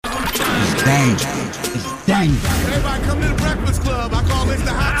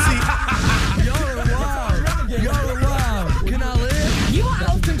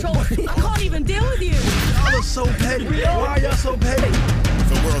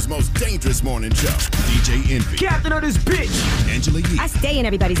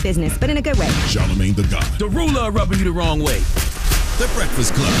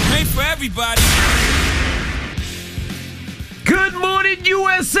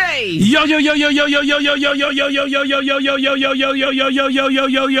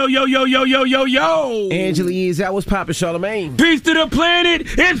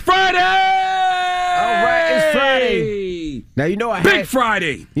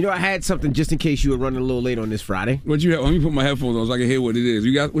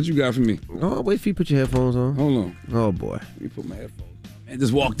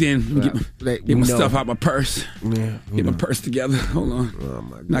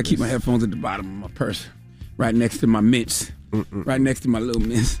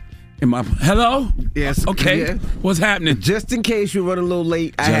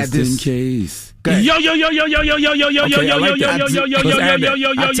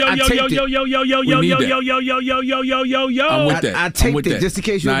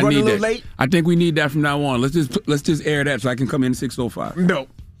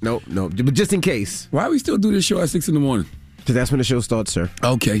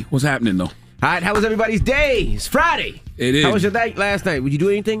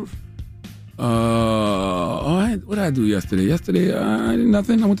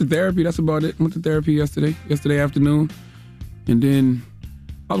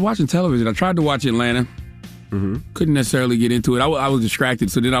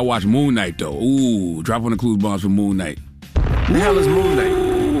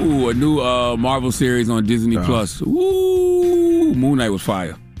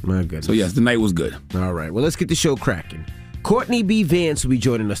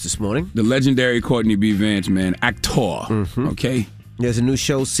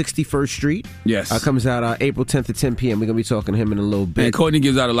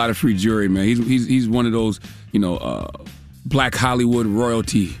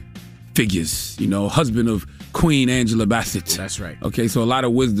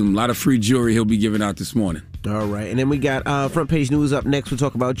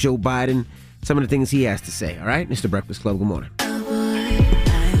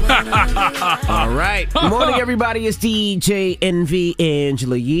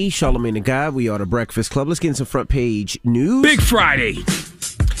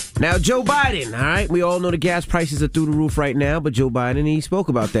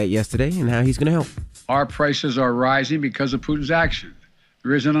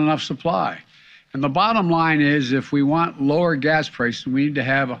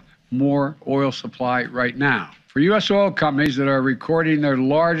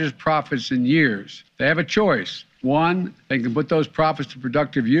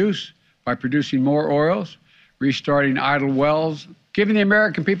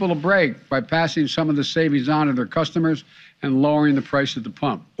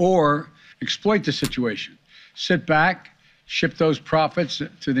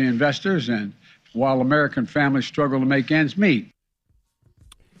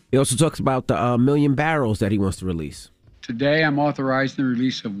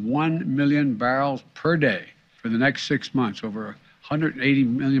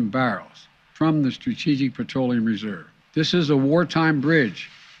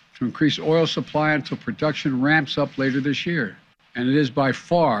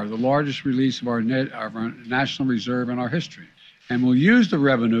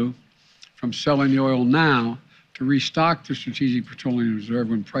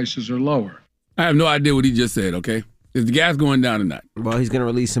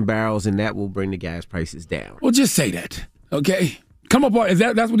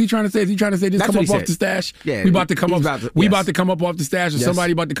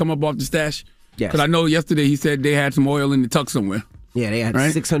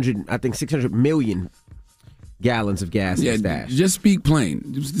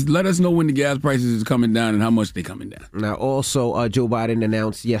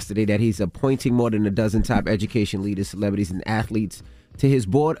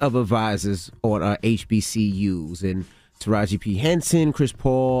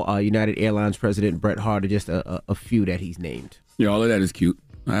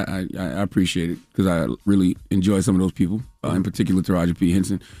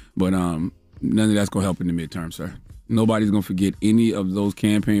Nobody's going to forget any of those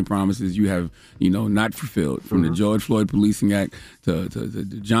campaign promises you have, not fulfilled. From the George Floyd Policing Act to the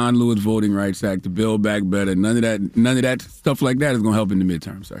John Lewis Voting Rights Act to Build Back Better. None of that stuff like that is going to help in the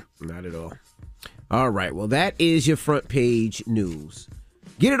midterm, sir. Not at all. All right. Well, that is your front page news.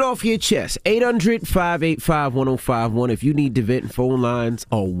 Get it off your chest. 800-585-1051. If you need to vent, phone lines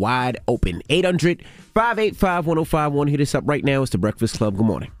are wide open. 800-585-1051. Hit us up right now. It's The Breakfast Club. Good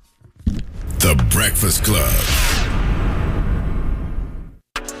morning. The Breakfast Club.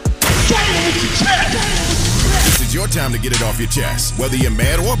 This is your time to get it off your chest, whether you're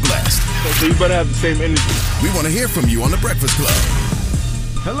mad or blessed. So you better have the same energy. We want to hear from you on The Breakfast Club.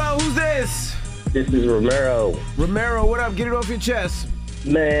 Hello, who's this? This is Romero. Romero, what up? Get it off your chest.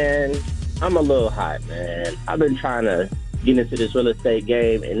 Man, I'm a little hot, man. I've been trying to get into this real estate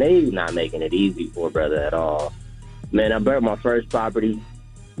game, and they not making it easy for a brother at all. Man, I bought my first property,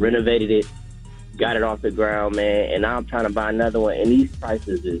 renovated it, got it off the ground, man, and now I'm trying to buy another one, and these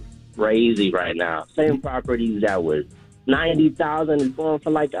prices is crazy right now. Same properties that was $90,000 is going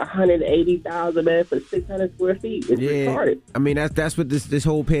for like $180,000, man, for 600 square feet. It's retarded. I mean, that's what this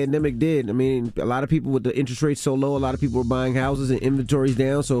whole pandemic did. I mean, a lot of people with the interest rates so low, a lot of people were buying houses and inventories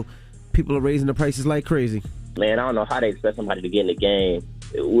down, so people are raising the prices like crazy. Man, I don't know how they expect somebody to get in the game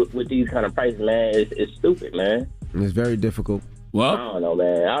with these kind of prices, man. It's stupid, man. It's very difficult. Well, I don't know,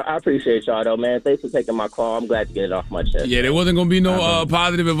 man. I appreciate y'all, though, man. Thanks for taking my call. I'm glad to get it off my chest. Yeah, there wasn't going to be no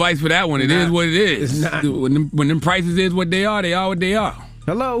positive advice for that one. It is what it is. When them prices is what they are what they are.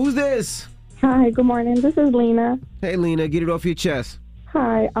 Hello, who's this? Hi, good morning. This is Lena. Hey, Lena, get it off your chest.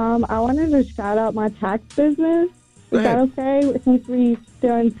 Hi, I wanted to shout out my tax business. Is that okay, since we're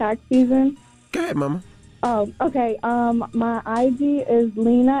still in tax season? Go ahead, Mama. Oh, okay. My ID is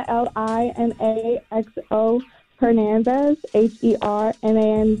Lena, LINAXO Hernandez,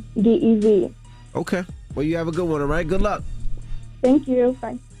 HERNANDEZ. Okay. Well, you have a good one, all right? Good luck. Thank you.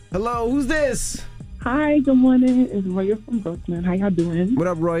 Bye. Hello, who's this? Hi, good morning. It's Roya from Brooklyn. How y'all doing? What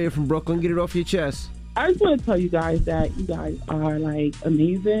up, Roya from Brooklyn? Get it off your chest. I just want to tell you guys that you guys are, like,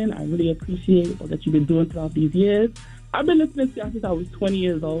 amazing. I really appreciate all that you've been doing throughout these years. I've been listening to y'all since I was 20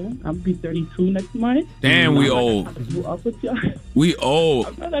 years old. I'm going to be 32 next month. Damn, we old. I grew up with y'all. We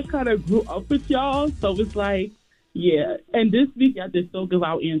old. I kind of grew up with y'all, so it's like, yeah. And this week, y'all did so good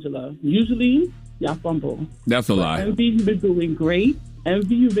out Angela. Usually, y'all fumble. That's a lie. Envy, you've been doing great.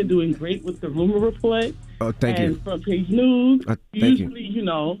 Envy, you've been doing great with the rumor report. Oh, thank you. And front page news. Usually,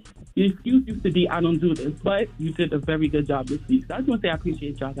 the excuse used to be, I don't do this, but you did a very good job this week. So I just want to say I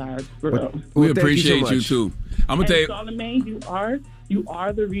appreciate y'all guys. For real. We appreciate you too. I'm gonna tell you, Charlamagne, you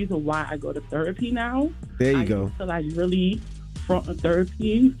are the reason why I go to therapy now. There you go. So I really front of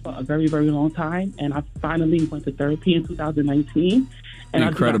therapy for a very, very long time, and I finally went to therapy in 2019. And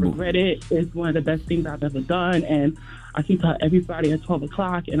incredible. I do not regret it. It's one of the best things I've ever done, and I see her every Friday at 12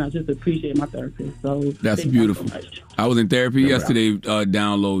 o'clock, and I just appreciate my therapist. So that's beautiful. So much. I was in therapy yesterday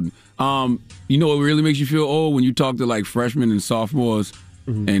downloading. You know what really makes you feel old? When you talk to like freshmen and sophomores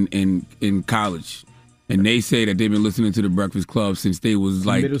and in college, and they say that they've been listening to The Breakfast Club since they was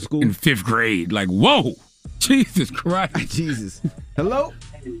like middle school? in 5th grade. Like, whoa, Jesus Christ. Jesus. Hello?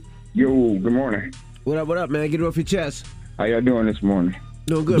 Yo, good morning. What up, man? Get it off your chest. How y'all doing this morning?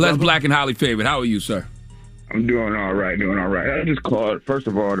 Doing good, Blessed, brother. black, and highly favored. How are you, sir? I'm doing all right. I just called, first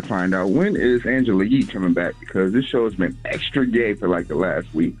of all, to find out when is Angela Yee coming back, because this show has been extra gay for like the last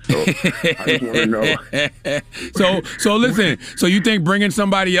week. So I just want to know. So listen, so you think bringing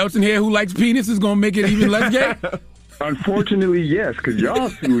somebody else in here who likes penis is going to make it even less gay? Unfortunately, yes, because y'all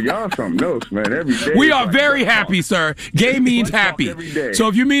something else, man. Every day. We are very happy, sir. Gay means happy. Every day. So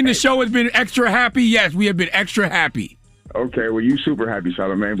if you mean the show has been extra happy, yes, we have been extra happy. Okay, well, you super happy,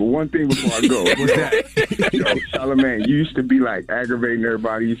 Charlamagne. But one thing before I go. What's that? Charlamagne, you used to be like aggravating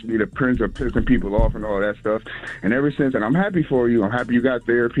everybody. You used to be the prince of pissing people off and all that stuff. And ever since, and I'm happy for you. I'm happy you got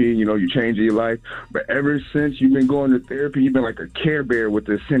therapy. You know, you changed your life. But ever since you've been going to therapy, you've been like a Care Bear with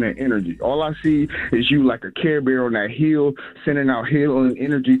this sending energy. All I see is you like a Care Bear on that hill, sending out healing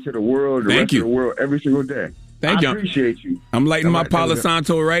energy to the world, the rest of the world, every single day. Thank you. I appreciate you. I'm lighting my Palo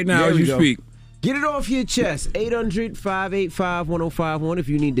Santo right now as you speak. Get it off your chest. 800-585-1051. If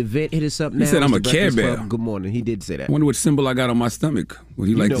you need to vent, hit us up now. He said I'm a Care Bear. Good morning. He did say that. I wonder what symbol I got on my stomach. Would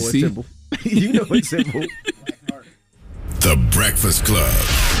he like to see? Symbol. You know what symbol. The Breakfast Club.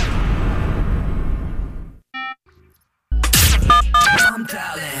 I'm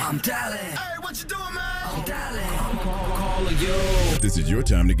dialing. Hey, what you doing, man? I'm dialing. I'm calling you. This is your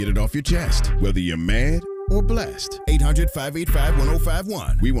time to get it off your chest, whether you're mad or blessed.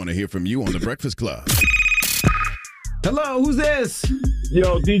 800-585-1051. We want to hear from you on The Breakfast Club. Hello, who's this?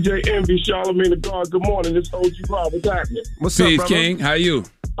 Yo, DJ Envy, Charlamagne the God. Good morning. It's OG Rob. What's happening? What's up, brother? King. How you?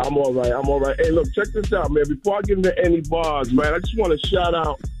 I'm all right. Hey, look, check this out, man. Before I get into any bars, man, I just want to shout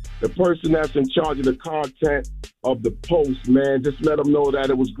out the person that's in charge of the content of the post, man. Just let them know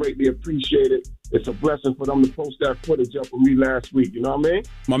that it was greatly appreciated. It's a blessing for them to post that footage up for me last week. You know what I mean?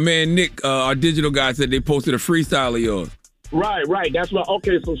 My man Nick, our digital guy, said they posted a freestyle of yours. Right. That's right.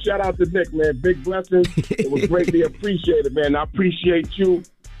 Okay, so shout out to Nick, man. Big blessing. It was greatly appreciated, man. I appreciate you,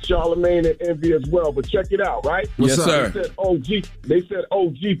 Charlamagne, and Envy as well. But check it out, right? Yes, sir. They said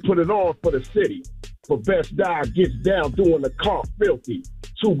OG put it on for the city. For best dive gets down doing the comp filthy.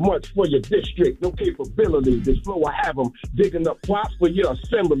 Too much for your district, no capability. This flow I have them digging up plots for your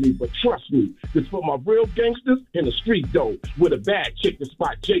assembly. But trust me, this for my real gangsters in the street though. With a bad chick to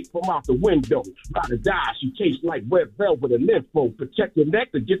spot Jake from out the window. Ride or die, she tastes like red velvet and nympho. Protect your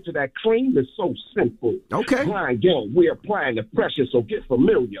neck to get to that cream is so simple. Okay. Blind game, we're applying the pressure, so get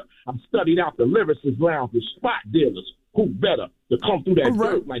familiar. I've studied out the lyricist lounge with spot dealers. Who better to come through that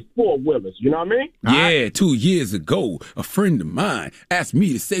dirt like four-wheelers, you know what I mean? Yeah, 2 years ago, a friend of mine asked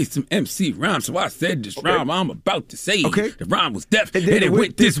me to say some MC rhyme, so I said this rhyme I'm about to say. Okay. The rhyme was deaf, and it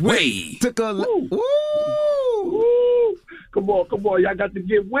went this way. Took a Woo. Come on, y'all got to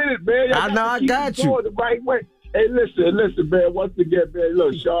get with it, man. I got you. Going the right way. Hey, listen, man. Once again, man,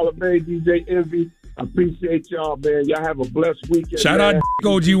 look, Charlamagne, DJ Envy, I appreciate y'all, man. Y'all have a blessed weekend. Shout out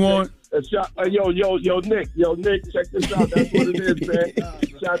OG1. Yo, Nick, check this out. That's what it is, man.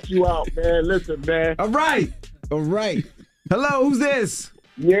 Shout you out, man. Listen, man. All right. Hello, who's this?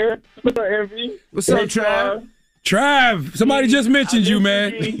 Yeah, Envy. What's up, Trav? Trav, somebody just mentioned you,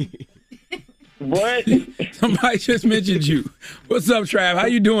 man. What? Somebody just mentioned you. What's up, Trav? How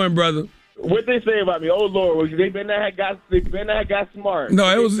you doing, brother? What they say about me? Oh Lord, they been that got smart. No,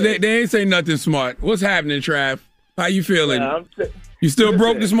 it was they ain't say nothing smart. What's happening, Trav? How you feeling? You still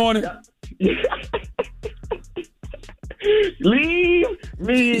broke this morning? Leave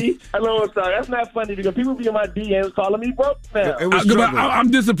me alone, sorry. That's not funny because people be in my DMs calling me broke now. I'm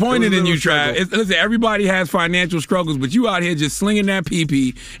disappointed in you, Trav. Listen, everybody has financial struggles, but you out here just slinging that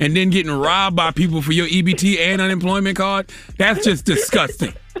PP and then getting robbed by people for your EBT and unemployment card. That's just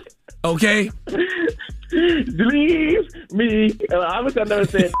disgusting. Okay? Leave me. I wish I never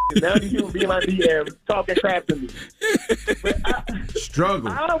said now these people be in my DMs talking crap to me. Struggle.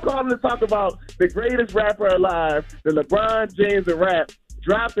 I'm calling to talk about the greatest rapper alive, the LeBron James of rap,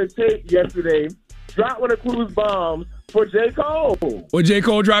 dropped a tape yesterday, dropped one of Clue's bombs for J. Cole. What J.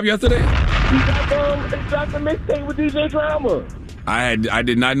 Cole dropped yesterday? He dropped a mixtape with DJ Drama. I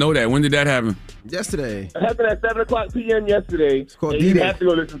did not know that. When did that happen? Yesterday. It happened at 7:00 p.m. yesterday. It's called D-Day. D-Day. You have to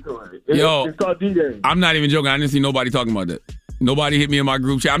go listen to it. It's called D-Day. I'm not even joking. I didn't see nobody talking about that. Nobody hit me in my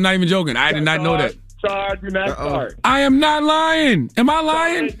group chat. I'm not even joking. I did not know that. Sorry, do not start. I am not lying. Am I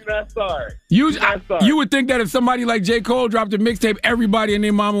lying? Do not start. You would think that if somebody like J. Cole dropped a mixtape, everybody and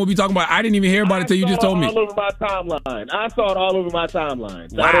their mama would be talking about it. I didn't even hear about it until you just told me. I saw it all over my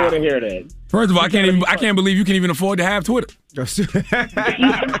timeline. I don't want to hear that. First of all, I can't believe you can even afford to have Twitter.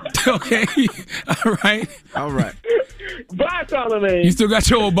 Okay. All right. Bye, Charlamagne. You still got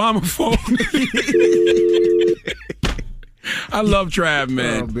your Obama phone. I love Trav,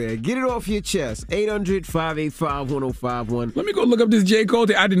 man. Oh, man. Get it off your chest. 800-585-1051. Let me go look up this J. Cole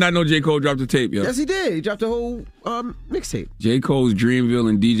tape. I did not know J. Cole dropped the tape, yo. Yes, he did. He dropped a whole mixtape. J. Cole's Dreamville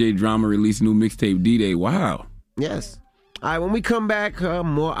and DJ Drama released new mixtape D-Day. Wow. Yes. All right, when we come back,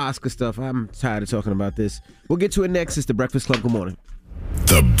 more Oscar stuff. I'm tired of talking about this. We'll get to it next. It's The Breakfast Club. Good morning.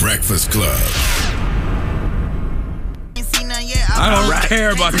 The Breakfast Club. I don't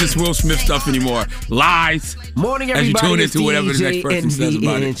care about this Will Smith stuff anymore. Lies. Morning, everybody. As you tune it's into whatever the DJ next person says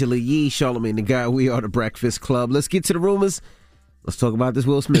about Angela Yee, Charlamagne the Guy. We are The Breakfast Club. Let's get to the rumors. Let's talk about this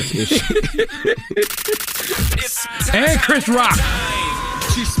Will Smith issue. And Chris Rock.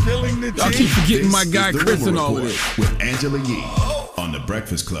 She's spilling the tea. Y'all keep forgetting my guy This is Chris the and all Rumor of this. Report with Angela Yee on The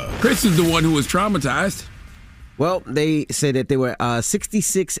Breakfast Club. Chris is the one who was traumatized. Well, they said that there were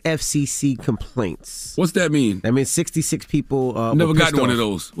 66 FCC complaints. What's that mean? That means 66 people. Never were gotten pissed one off. of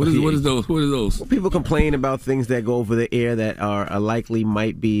those. What are those? Well, people complain about things that go over the air that are likely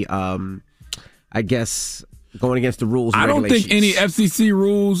might be, I guess, going against the rules. And I don't regulations. think any FCC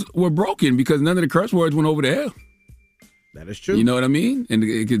rules were broken because none of the curse words went over the air. That is true. You know what I mean? And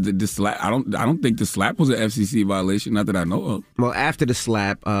the slap. I don't think the slap was an FCC violation. Not that I know of. Well, after the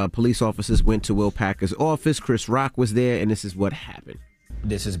slap, police officers went to Will Packer's office. Chris Rock was there, and this is what happened.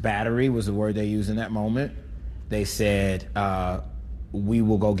 This is battery was the word they used in that moment. They said, we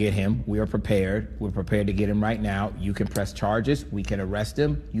will go get him. We are prepared. We're prepared to get him right now. You can press charges. We can arrest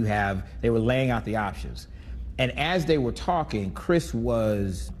him. They were laying out the options. And as they were talking, Chris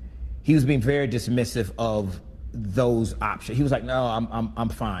was being very dismissive of those options. He was like, no, I'm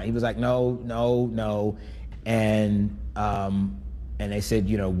fine. He was like, no. And they said,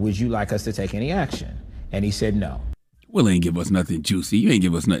 would you like us to take any action? And he said no. Will ain't give us nothing juicy. You ain't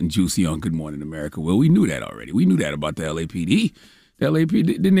give us nothing juicy on Good Morning America. Will, we knew that already. We knew that about the LAPD. The LAPD,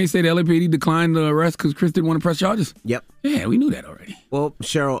 didn't they say the LAPD declined the arrest because Chris didn't want to press charges? Yep. Yeah, we knew that already. Well,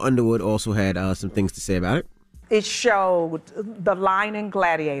 Cheryl Underwood also had some things to say about it. It showed the line in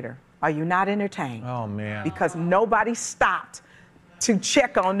Gladiator. Are you not entertained? Oh, man. Because nobody stopped to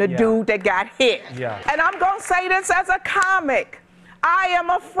check on the dude that got hit. Yeah. And I'm going to say this as a comic. I am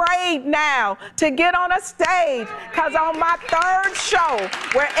afraid now to get on a stage because on my third show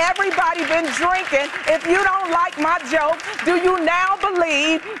where everybody been drinking, if you don't like my joke, do you now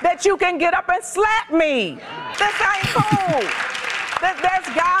believe that you can get up and slap me? This ain't cool.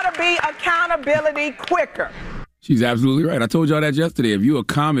 There's got to be accountability quicker. She's absolutely right. I told y'all that yesterday. If you're a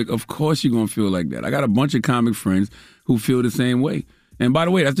comic, of course you're going to feel like that. I got a bunch of comic friends who feel the same way. And by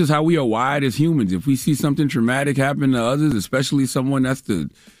the way, that's just how we are wired as humans. If we see something traumatic happen to others, especially someone that's the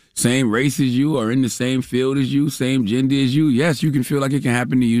same race as you or in the same field as you, same gender as you, yes, you can feel like it can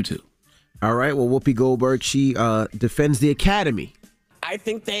happen to you too. All right. Well, Whoopi Goldberg, she defends the Academy. I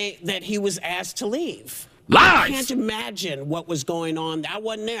think that he was asked to leave. Lies! I can't imagine what was going on. I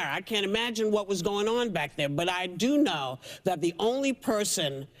wasn't there. I can't imagine what was going on back there. But I do know that the only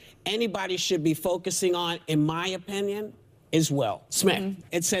person anybody should be focusing on, in my opinion, is Will Smith. Mm-hmm.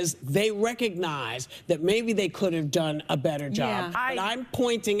 It says they recognize that maybe they could have done a better job. Yeah. But I'm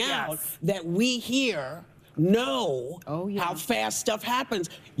pointing out that we here know how fast stuff happens.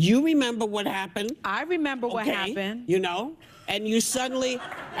 You remember what happened. I remember what happened. You know? And you suddenly,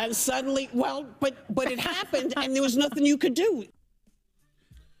 well, but it happened and there was nothing you could do.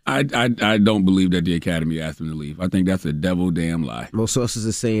 I don't believe that the Academy asked him to leave. I think that's a devil damn lie. Most sources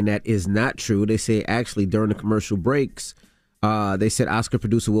are saying that is not true. They say actually during the commercial breaks, they said Oscar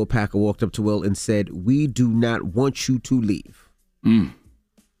producer Will Packer walked up to Will and said, "We do not want you to leave."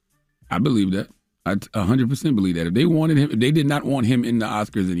 I believe that. I 100% believe that. If they wanted him, if they did not want him in the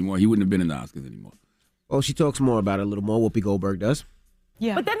Oscars anymore, he wouldn't have been in the Oscars anymore. Well, she talks more about it a little more. Whoopi Goldberg does.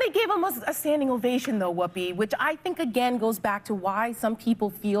 Yeah. But then they gave him a standing ovation, though, Whoopi, which I think, again, goes back to why some people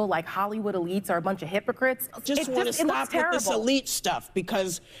feel like Hollywood elites are a bunch of hypocrites. Just want to stop with this elite stuff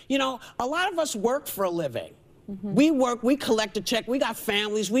because, you know, a lot of us work for a living. Mm-hmm. We work, we collect a check, we got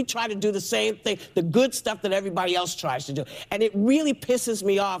families, we try to do the same thing, the good stuff that everybody else tries to do. And it really pisses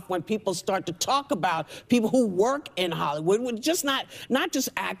me off when people start to talk about people who work in Hollywood, just not just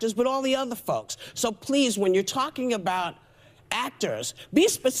actors, but all the other folks. So please, when you're talking about actors, be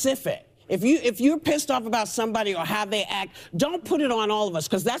specific. If you're pissed off about somebody or how they act, don't put it on all of us,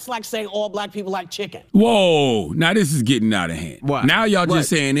 because that's like saying all black people like chicken. Whoa, now this is getting out of hand. What? Now y'all just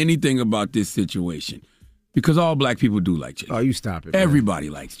saying anything about this situation. Because all black people do like chicken. Oh, you stop it, man. Everybody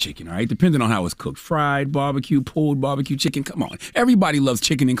likes chicken, all right? Depending on how it's cooked. Fried, barbecue, pulled barbecue chicken. Come on. Everybody loves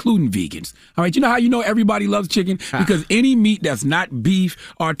chicken, including vegans. All right, you know how you know everybody loves chicken? Because any meat that's not beef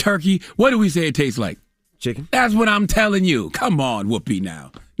or turkey, what do we say it tastes like? Chicken. That's what I'm telling you. Come on, Whoopi,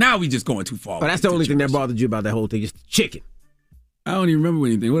 now. Now we just going too far. But that's the only thing that bothered you about that whole thing, just chicken. I don't even remember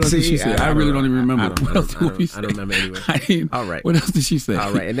anything. What else did she say? I really don't even remember. What else did Whoopi say? I don't remember anyway. All right. What else did she say?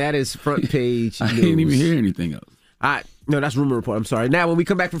 All right, and that is Front Page News. I didn't even hear anything else. All right. No, that's Rumor Report. I'm sorry. Now, when we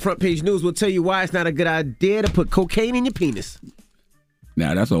come back from Front Page News, we'll tell you why it's not a good idea to put cocaine in your penis.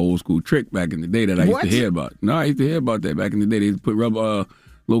 Now, that's an old school trick back in the day that I used to hear about. No, I used to hear about that back in the day. They used to put little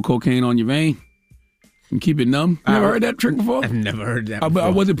cocaine on your vein and keep it numb. You never heard that trick before? I've never heard that before. I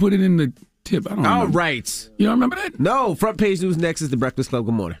wasn't put it in the tip. I don't know. All right. You don't remember that? No. Front Page News next is The Breakfast Club.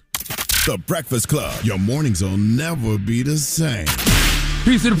 Good morning. The Breakfast Club. Your mornings will never be the same.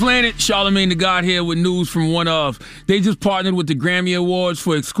 Peace to the planet. Charlamagne the God here with news from One Of. They just partnered with the Grammy Awards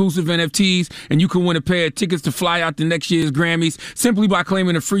for exclusive NFTs, and you can win a pair of tickets to fly out to next year's Grammys simply by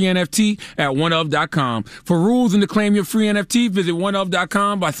claiming a free NFT at oneof.com. For rules and to claim your free NFT, visit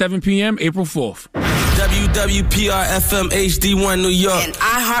oneof.com by 7 p.m. April 4th. WWPR-FM HD1 New York. An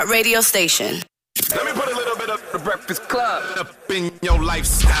iHeartRadio station. Let me put a little bit of the Breakfast Club up in your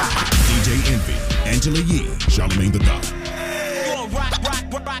lifestyle. DJ Envy, Angela Yee, Charlamagne the God.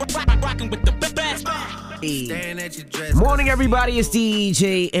 Morning, everybody. It's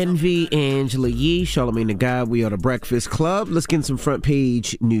DJ Envy, Angela Yee, Charlamagne the God. We are The Breakfast Club. Let's get some Front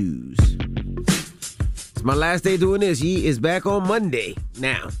Page News. It's my last day doing this. Yee is back on Monday.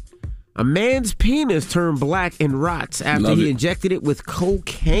 Now, a man's penis turned black and rots after he injected it with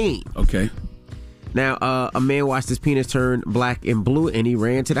cocaine. Okay. Now, a man watched his penis turn black and blue, and he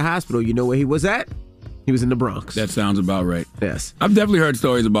ran to the hospital. You know where he was at? He was in the Bronx. That sounds about right. Yes. I've definitely heard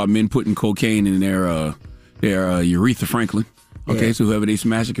stories about men putting cocaine in their Aretha Franklin. Okay, Yeah. so whoever they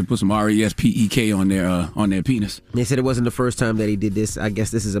smash it can put some RESPEK on their penis. They said it wasn't the first time that he did this. I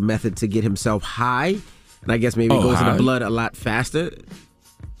guess this is a method to get himself high, and I guess maybe it goes in the blood a lot faster.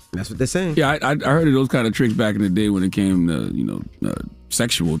 That's what they're saying. Yeah, I heard of those kind of tricks back in the day when it came to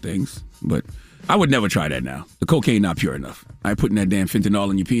sexual things, but I would never try that now. The cocaine not pure enough. I ain't putting that damn fentanyl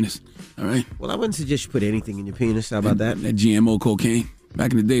in your penis. All right. Well, I wouldn't suggest you put anything in your penis. How about that? That GMO cocaine.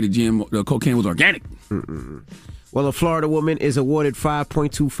 Back in the day, the cocaine was organic. Well, a Florida woman is awarded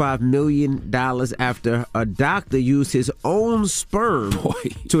 $5.25 million after a doctor used his own sperm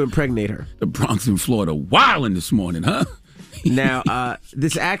to impregnate her. The Bronx in Florida wilding this morning, huh? Now,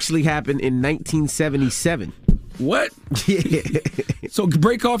 this actually happened in 1977. What? Yeah. So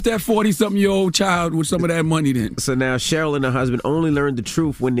break off that 40-something-year-old child with some of that money then. So now Cheryl and her husband only learned the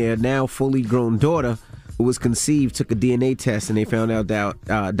truth when their now fully grown daughter, who was conceived, took a DNA test, and they found out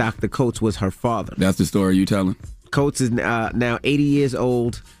that Dr. Coates was her father. That's the story you telling? Coates is now 80 years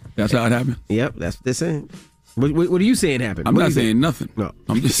old. That's how it happened? Yep, that's what they're saying. What are you saying happened? I'm not saying nothing. No.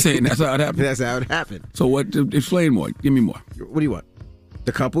 I'm just saying that's how it happened. That's how it happened. So what? Explain more. Give me more. What do you want?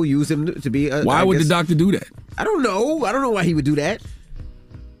 The couple used him to be a... Why would the doctor do that? I don't know. I don't know why he would do that.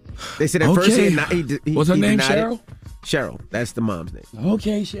 They said at first he What's her name, denied Cheryl? it. Cheryl. That's the mom's name.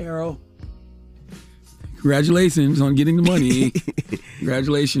 Okay, Cheryl. Congratulations on getting the money.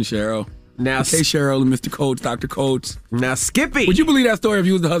 Congratulations, Cheryl. Now, okay, Cheryl and Mr. Coates, Dr. Coates. Now, Skippy. Would you believe that story if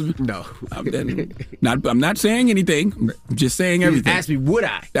you was the husband? No. I'm not saying anything. I'm just saying everything. Ask me, would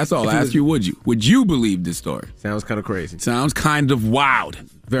I? That's all. I asked you, would you? Would you believe this story? Sounds kind of crazy. Sounds kind of wild.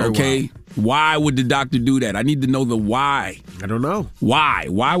 Very okay? wild. Why would the doctor do that? I need to know the why. I don't know. Why?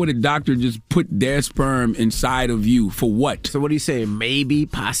 Why would a doctor just put their sperm inside of you? For what? So what are you saying? Maybe,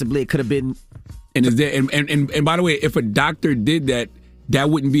 possibly, it could have been... And is there and by the way, if a doctor did that, that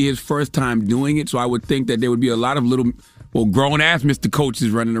wouldn't be his first time doing it. So I would think that there would be a lot of grown ass Mr. Coates is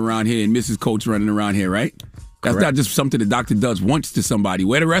running around here and Mrs. Coates running around here, right? That's Correct. not just something the doctor does once to somebody.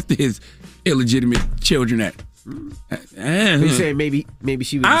 Where the rest of his illegitimate children at? You saying maybe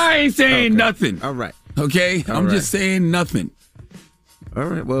she was... I ain't saying nothing. All right. Okay? I'm just saying nothing. All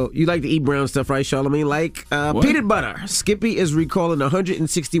right. Well, you like to eat brown stuff, right, Charlamagne? Like peanut butter. Skippy is recalling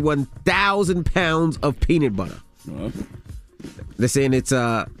 161,000 pounds of peanut butter. They're saying it's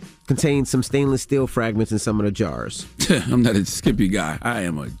contains some stainless steel fragments in some of the jars. I'm not a Skippy guy. I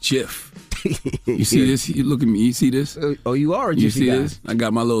am a Jif. You see this? You look at me. You see this? Oh, you are a Jiffy guy. You see this? I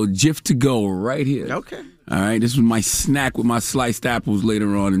got my little Jif to go right here. Okay. All right. This was my snack with my sliced apples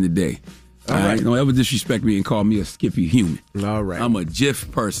later on in the day. All right. Don't ever disrespect me and call me a Skippy human. All right. I'm a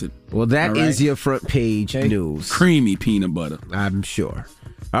Jif person. Well, that is your front page news. Creamy peanut butter. I'm sure.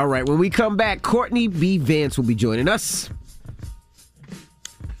 All right. When we come back, Courtney B. Vance will be joining us.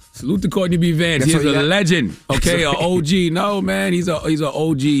 Salute to Courtney B. Vance. He's a legend. Okay, an OG. No, man, he's a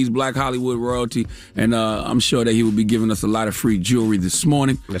OG. He's Black Hollywood royalty, and I'm sure that he will be giving us a lot of free jewelry this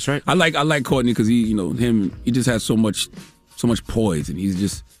morning. That's right. I like Courtney because he just has so much poise, and he's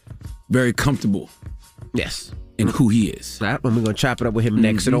just very comfortable. Yes. In who he is. All right, and we're gonna chop it up with him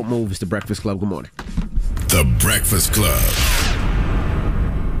next. So don't move. It's the Breakfast Club. Good morning. The Breakfast Club.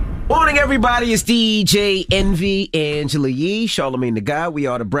 Morning, everybody. It's DJ Envy, Angela Yee, Charlamagne the Guy. We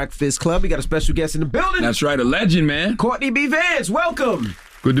are the Breakfast Club. We got a special guest in the building. That's right, a legend, man. Courtney B. Vance, welcome.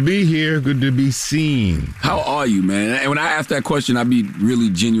 Good to be here. Good to be seen. How are you, man? And when I ask that question, I be really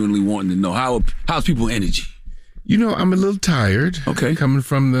genuinely wanting to know how's people's energy. You know, I'm a little tired. Okay. Coming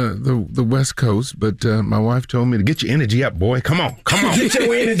from the West Coast, but my wife told me to get your energy up, boy. Come on. Get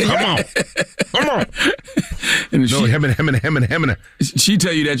your energy up. Come on. And hemming. She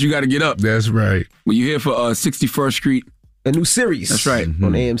tell you that you got to get up. That's right. Well, you're here for 61st Street. A new series. That's right.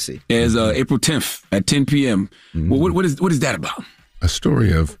 On AMC. It's April 10th at 10 p.m. Well, what is that about? A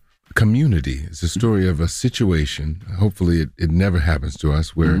story of community. It's a story of a situation. Hopefully it never happens to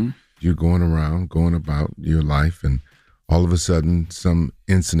us where you're going about your life and all of a sudden some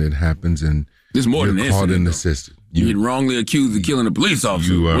incident happens and There's more you're than caught incident, in the though. system. You get wrongly accused of killing a police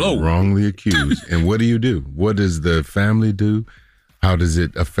officer. You are wrongly accused. And what do? What does the family do? How does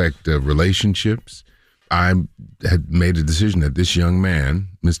it affect relationships? I had made a decision that this young man,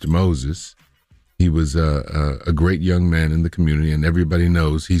 Mr. Moses, he was a great young man in the community, and everybody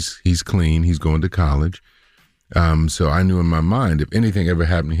knows he's clean. He's going to college. So I knew in my mind, if anything ever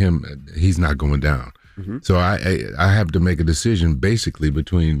happened to him, he's not going down. Mm-hmm. So I have to make a decision basically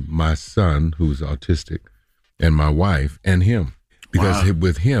between my son, who's autistic, and my wife and him. Because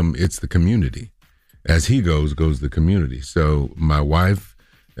with him, it's the community. As he goes the community. So my wife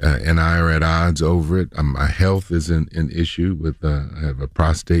and I are at odds over it. My health is an issue with, I have a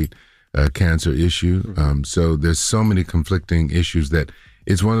prostate cancer issue. So there's so many conflicting issues that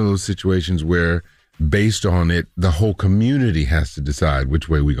it's one of those situations where based on it, the whole community has to decide which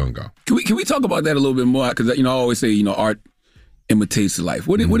way we're going to go. Can we talk about that a little bit more? Because, I always say, art imitates life.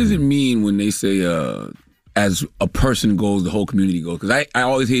 What does it mean when they say, as a person goes, the whole community goes? Because I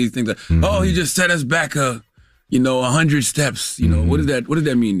always hear these things like, oh, he just set us back 100 steps. What does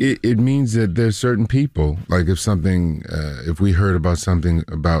that mean? It means that there's certain people, like if we heard about something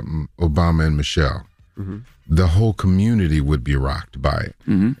about Obama and Michelle, the whole community would be rocked by it.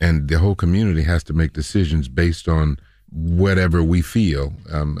 And the whole community has to make decisions based on whatever we feel.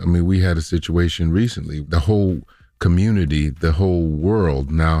 We had a situation recently. The whole community, the whole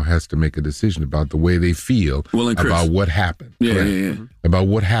world now has to make a decision about the way they feel about what happened. Yeah. About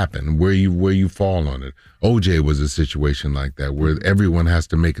what happened, where you fall on it. OJ was a situation like that, where everyone has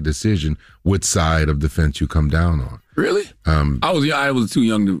to make a decision which side of the fence you come down on. Really? I was too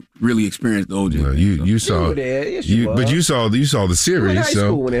young to really experience the OJ. You saw, but you saw the series. High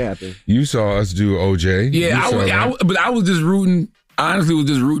school when it happened. You saw us do OJ. Yeah, but I was just rooting. Honestly, was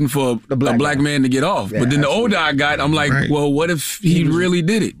just rooting for a black man to get off. Yeah, but then the older I got, I'm like, well, what if he really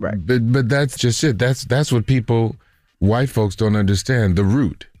did it? Right. But that's just it. That's what white folks don't understand, the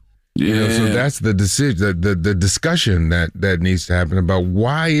root. Yeah. So that's the decision, the discussion that needs to happen about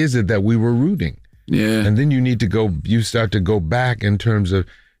why is it that we were rooting. Yeah. And then you start to go back in terms of,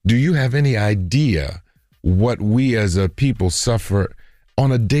 do you have any idea what we as a people suffer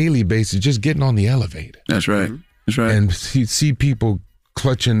on a daily basis just getting on the elevator? That's right. That's right. And see people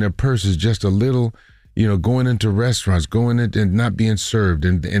clutching their purses just a little, going into restaurants, going in and not being served.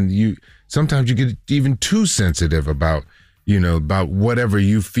 And you sometimes you get even too sensitive about whatever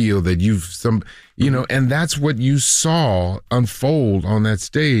you feel that and that's what you saw unfold on that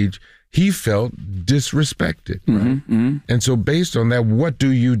stage. He felt disrespected. And so based on that, what do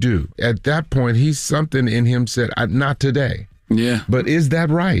you do? At that point, something in him said, not today. Yeah. But is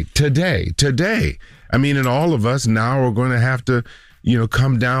that right? Today. And all of us now are going to have to,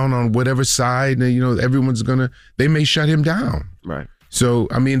 come down on whatever side, everyone's they may shut him down. Right. So,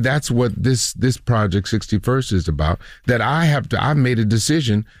 that's what this Project 61st is about, that I've made a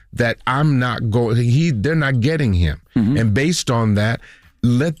decision that I'm not going, they're not getting him. And based on that,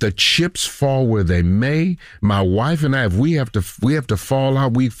 let the chips fall where they may. My wife and I, if we have to fall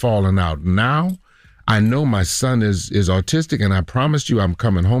out, we've fallen out now. I know my son is autistic, and I promised you I'm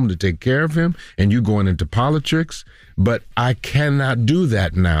coming home to take care of him, and you going into politics, but I cannot do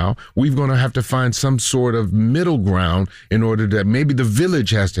that now. We're going to have to find some sort of middle ground in order that maybe the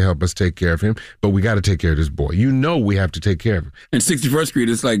village has to help us take care of him, but we got to take care of this boy. We have to take care of him. And 61st Street,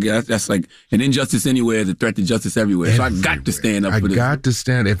 it's like, that's like an injustice anywhere is a threat to justice everywhere. So I got to stand up for this. I got to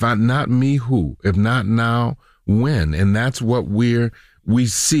stand. If not me, who? If not now, when? And that's what we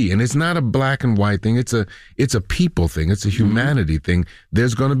see, and it's not a black and white thing. It's a people thing. It's a humanity thing.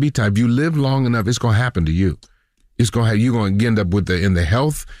 There's going to be time. If you live long enough, it's going to happen to you. You're going to end up in the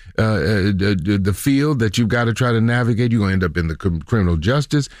health, the field that you've got to try to navigate. You're going to end up in the criminal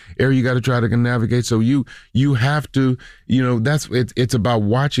justice area. You got to try to navigate. So you have to, it's about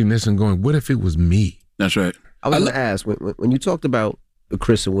watching this and going, what if it was me? That's right. I was going to ask, when you talked about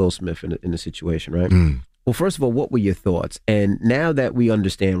Chris and Will Smith in the situation, right? Well, first of all, what were your thoughts? And now that we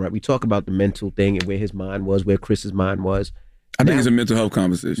understand, right, we talk about the mental thing and where his mind was, where Chris's mind was. I think it's a mental health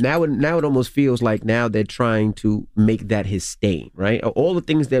conversation. Now it almost feels like now they're trying to make that his stain, right? All the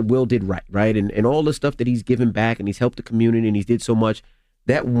things that Will did right? And all the stuff that he's given back and he's helped the community and he's did so much.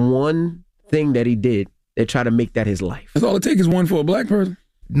 That one thing that he did, they try to make that his life. That's all it takes is one for a black person.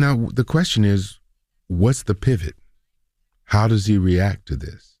 Now, the question is, what's the pivot? How does he react to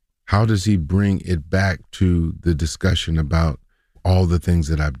this? How does he bring it back to the discussion about all the things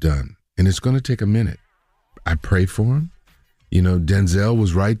that I've done? And it's going to take a minute. I pray for him. Denzel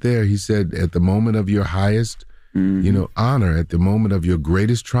was right there. He said, at the moment of your highest, honor, at the moment of your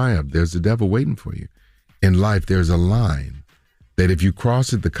greatest triumph, there's the devil waiting for you. In life, there's a line that if you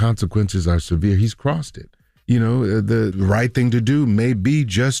cross it, the consequences are severe. He's crossed it. The right thing to do may be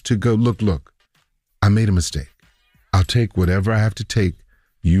just to go, look, I made a mistake. I'll take whatever I have to take.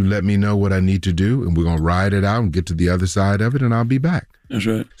 You let me know what I need to do, and we're going to ride it out and get to the other side of it, and I'll be back. That's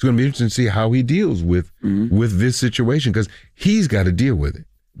right. It's going to be interesting to see how he deals with this situation, because he's got to deal with it.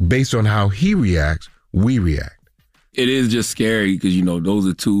 Based on how he reacts, we react. It is just scary because, those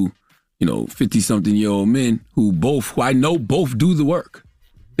are two, 50-something-year-old men who I know both do the work.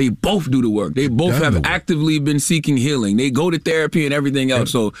 They both do the work. They both have actively been seeking healing. They go to therapy and everything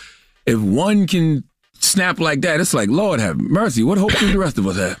else. So if one can snap like that, it's like, Lord have mercy. What hope do the rest of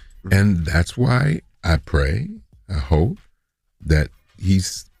us have? And that's why I pray, I hope, that he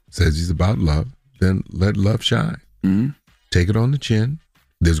says he's about love, then let love shine. Mm-hmm. Take it on the chin.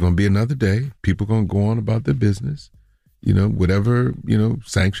 There's going to be another day. People going to go on about their business. Whatever,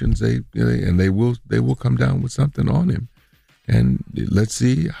 sanctions they will come down with something on him. And let's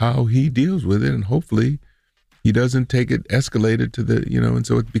see how he deals with it. And hopefully he doesn't take it escalated to the, and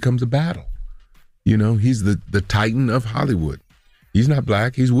so it becomes a battle. He's the titan of Hollywood. He's not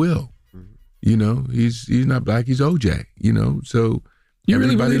black, he's Will. He's not black, he's OJ. So you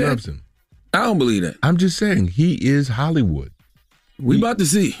really everybody believe loves that? him. I don't believe that. I'm just saying, he is Hollywood. We about to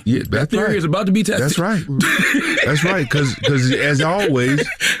see. Yeah, that theory is about to be tested. That's right. That's right. Because as always,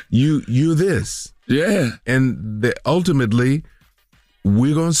 you this. Yeah. And ultimately,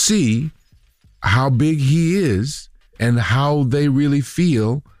 we're going to see how big he is and how they really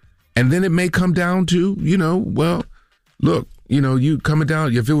feel. And then it may come down to, look, you coming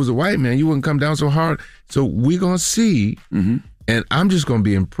down, if it was a white man, you wouldn't come down so hard. So we're going to see. Mm-hmm. And I'm just going to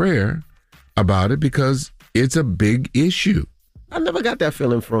be in prayer about it because it's a big issue. I never got that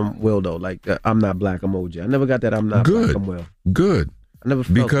feeling from Will, though. Like, I'm not black, I'm OJ. I never got that I'm not black, I'm Will. Good. I never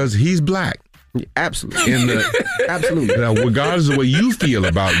felt because he's black. Yeah, absolutely. Absolutely. Now, regardless of what you feel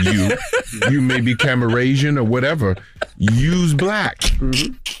about you may be Camerasian or whatever, you's black.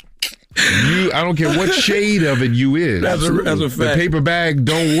 Mm-hmm. I don't care what shade of it you is. That's a fact. The paper bag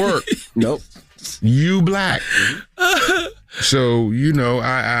don't work. Nope. You black. So,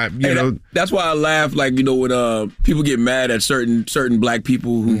 that's why I laugh, like, when people get mad at certain black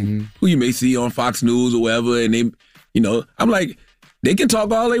people who you may see on Fox News or whatever, and they, I'm like, they can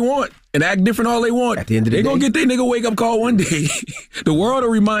talk all they want and act different all they want. At the end of the day, they're going to get their nigga wake up call one day. The world will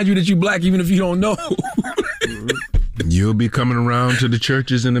remind you that you black even if you don't know. You'll be coming around to the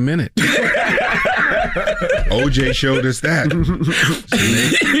churches in a minute. OJ showed us that.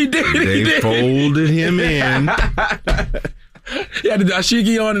 He did. They folded him in. He had the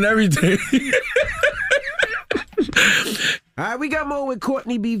dashiki on and everything. All right, we got more with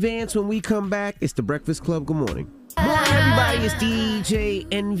Courtney B. Vance when we come back. It's The Breakfast Club. Good morning. Morning, everybody. It's DJ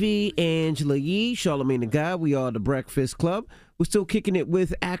Envy, Angela Yee, Charlamagne the God. We are The Breakfast Club. We're still kicking it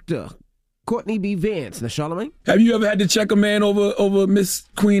with actor Courtney B. Vance. Now, Charlamagne? Have you ever had to check a man over Miss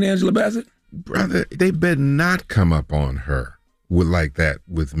Queen Angela Bassett? Brother, they better not come up on her like that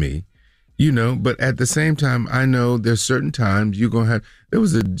with me. But at the same time, I know there's certain times you're going to have, there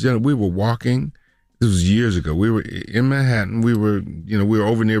was we were walking, this was years ago, we were in Manhattan, we were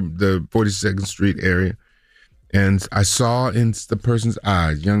over near the 42nd Street area, and I saw in the person's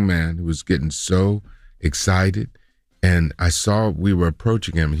eyes, young man who was getting so excited, and I saw we were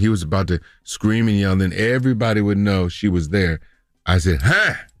approaching him, he was about to scream and yell, and everybody would know she was there. I said,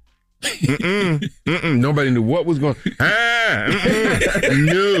 huh? Nobody knew what was going on.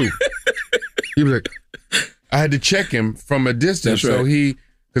 No. He was like, I had to check him from a distance. That's right. So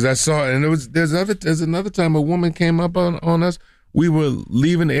because I saw it, and there's another time a woman came up on us. We were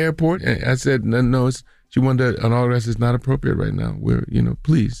leaving the airport, and I said, no, she wanted an autograph. It's not appropriate right now. We're,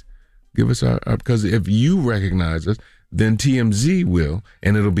 please give us our, because if you recognize us, then TMZ will,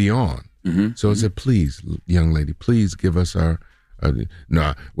 and it'll be on. Mm-hmm. So I said, please, young lady, please give us our. I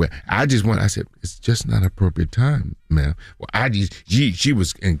said, it's just not appropriate time, ma'am. Well, she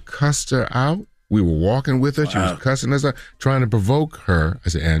was, and cussed her out. We were walking with her. Wow. She was cussing us out, trying to provoke her. I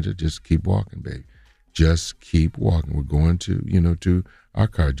said, Angela, just keep walking, baby. Just keep walking. We're going to our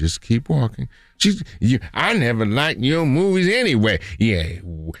car. Just keep walking. I never liked your movies anyway. Yeah,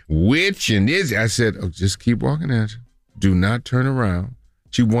 Witch and this. I said, just keep walking, Angela. Do not turn around.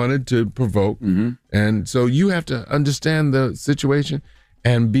 She wanted to provoke. Mm-hmm. And so you have to understand the situation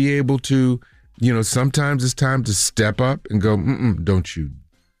and be able to, sometimes it's time to step up and go, don't you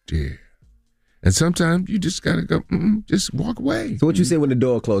dare. And sometimes you just got to go, just walk away. So what you say when the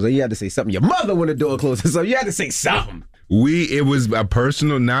door closes? You had to say something. Your mother when the door closes, so you had to say something. It was a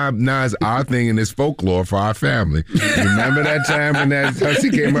personal, now it's our thing and it's folklore for our family. Remember that time when that hussy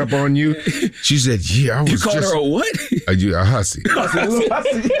came up on you? She said, yeah, I was You called her a what? A hussy.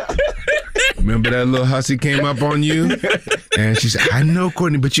 Remember that little hussy came up on you? And she said, I know,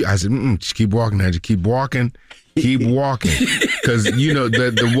 Courtney, but I said, just keep walking, Angela. Keep walking. Keep walking. Because,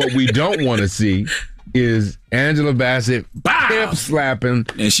 the what we don't want to see is Angela Bassett hip slapping.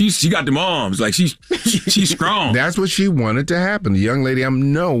 And she got them arms. Like, she's strong. That's what she wanted to happen. The young lady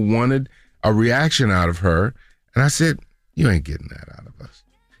wanted a reaction out of her. And I said, you ain't getting that out of us.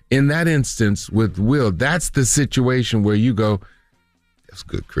 In that instance with Will, that's the situation where you go, that's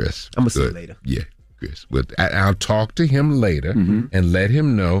good, Chris. I'm going to see you later. Yeah, Chris. I'll talk to him later and let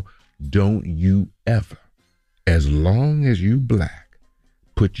him know don't you ever, as long as you black,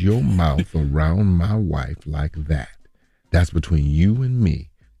 put your mouth around my wife like that. That's between you and me.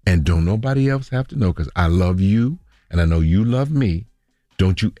 And don't nobody else have to know, because I love you and I know you love me.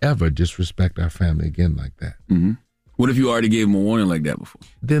 Don't you ever disrespect our family again like that. Mm-hmm. What if you already gave him a warning like that before?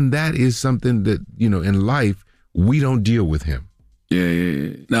 Then that is something that, in life, we don't deal with him.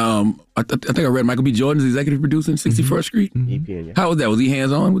 Yeah. Now, I think I read Michael B. Jordan's executive producer in 61st Street. EPN, yeah. How was that? Was he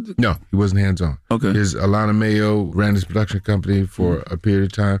hands-on with it? No, he wasn't hands-on. Okay. His Alana Mayo ran his production company for a period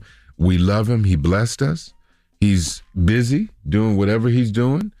of time. We love him. He blessed us. He's busy doing whatever he's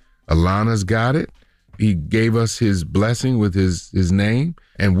doing. Alana's got it. He gave us his blessing with his name,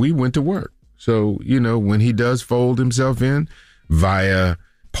 and we went to work. So, when he does fold himself in via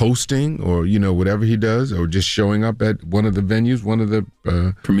posting or, whatever he does, or just showing up at one of the venues, one of the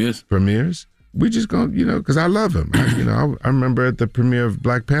premieres, we just go, because I love him. I remember at the premiere of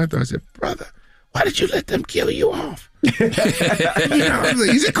Black Panther, I said, brother, why did you let them kill you off? He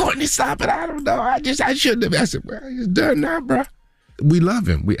said, Courtney, stop it. I don't know. I shouldn't have. I said, well, he's done now, bro. We love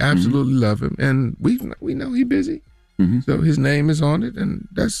him. We absolutely love him. And we know he's busy. Mm-hmm. So his name is on it, and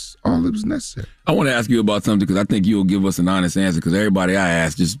that's all that was necessary. I want to ask you about something, because I think you'll give us an honest answer, because everybody I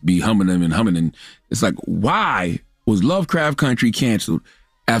ask just be humming them. And it's like, why was Lovecraft Country canceled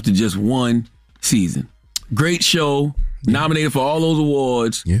after just one season? Great show. Nominated for all those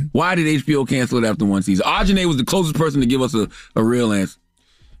awards. Yeah. Why did HBO cancel it after one season? Ajane was the closest person to give us a real answer.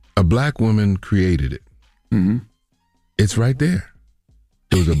 A black woman created it. Mm-hmm. It's right there.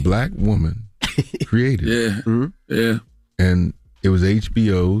 It was a black woman created it. Yeah. Mm-hmm. Yeah. And it was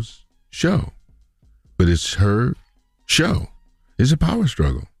HBO's show. But it's her show. It's a power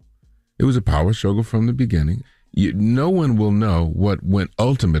struggle. It was a power struggle from the beginning. No one will know what went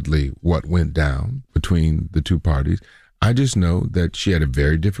down between the two parties. I just know that she had a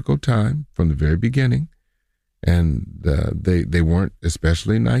very difficult time from the very beginning, and they weren't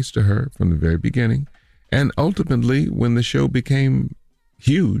especially nice to her from the very beginning. And ultimately, when the show became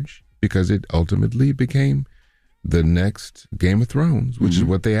huge, because it ultimately became the next Game of Thrones, which is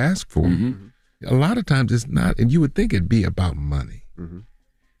what they asked for. Mm-hmm. A lot of times it's not, and you would think it'd be about money. Mm-hmm.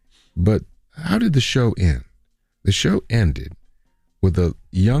 But how did the show end? The show ended with a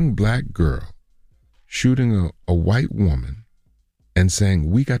young black girl shooting a white woman and saying,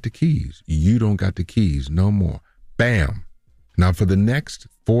 we got the keys. You don't got the keys no more. Bam. Now for the next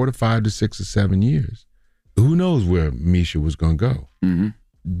 4 to 5 to 6 or 7 years, who knows where Misha was going to go? Mm-hmm.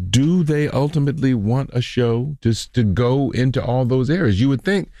 Do they ultimately want a show just to go into all those areas? You would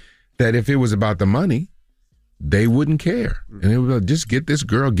think that if it was about the money, they wouldn't care. Mm-hmm. And it would just get this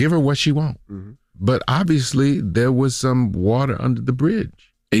girl, give her what she wants. Mm-hmm. But obviously there was some water under the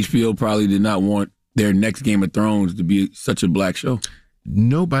bridge. HBO probably did not want their next Game of Thrones to be such a black show.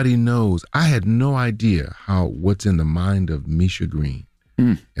 Nobody knows. I had no idea what's in the mind of Misha Green.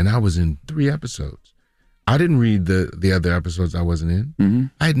 Mm. And I was in 3 episodes. I didn't read the other episodes I wasn't in. Mm-hmm.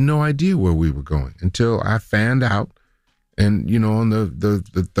 I had no idea where we were going until I found out. And, on the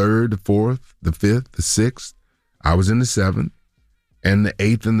 3rd, the 4th, the 5th, the 6th, I was in the 7th, and the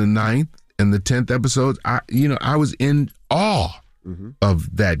 8th and the 9th and the 10th episodes. I was in awe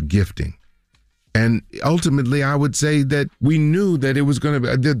of that gifting. And ultimately, I would say that we knew that it was going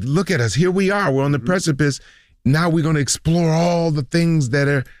to be, look at us, here we are, we're on the precipice. Now we're going to explore all the things that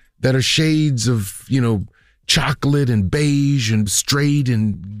are shades of, chocolate and beige and straight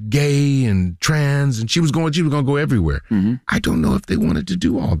and gay and trans. And she was going to go everywhere. Mm-hmm. I don't know if they wanted to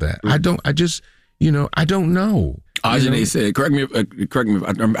do all that. I don't know. Ajane said, correct me if I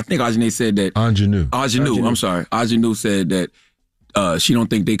think Ajane said that. Ingenue. I'm sorry. Ingenue said that she don't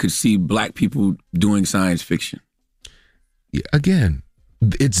think they could see black people doing science fiction. Yeah, again,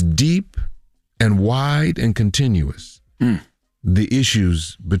 it's deep and wide and continuous. The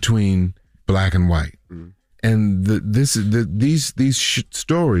issues between black and white. And these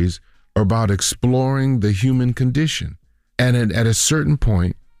stories are about exploring the human condition. And at a certain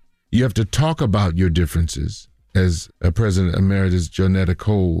point, you have to talk about your differences, as President Emeritus Jonetta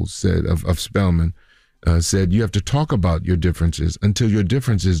Cole said of Spelman, said, you have to talk about your differences until your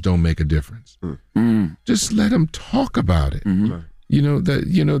differences don't make a difference. Just let them talk about it.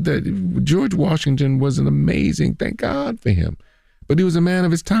 That George Washington was an amazing, thank God for him. But he was a man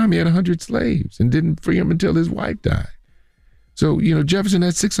of his time. He had 100 slaves and didn't free him until his wife died. So, Jefferson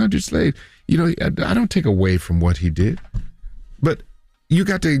had 600 slaves. I don't take away from what he did, but you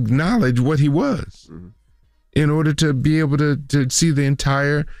got to acknowledge what he was in order to be able to see the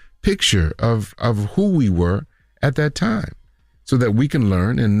entire picture of who we were at that time so that we can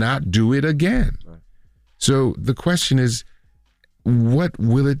learn and not do it again. Right. So the question is, what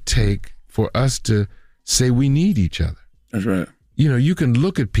will it take for us to say we need each other? That's right. You know, you can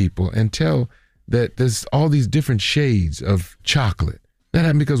look at people and tell that there's all these different shades of chocolate. That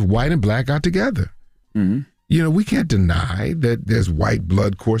happened because white and black got together. Mm-hmm. You know, we can't deny that there's white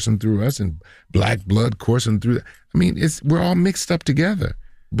blood coursing through us and black blood coursing through. I mean, we're all mixed up together.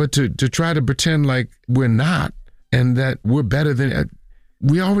 But to try to pretend like we're not and that we're better than,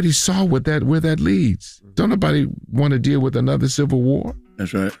 we already saw where that leads. Don't nobody want to deal with another civil war.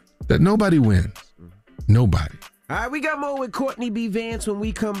 That's right. That nobody wins. Nobody. All right, we got more with Courtney B. Vance when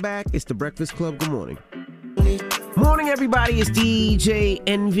we come back. It's The Breakfast Club. Good morning. Morning, everybody. It's DJ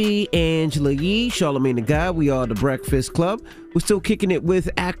Envy, Angela Yee, Charlamagne the God. We are The Breakfast Club. We're still kicking it with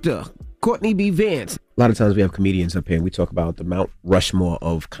actor Courtney B. Vance. A lot of times we have comedians up here and we talk about the Mount Rushmore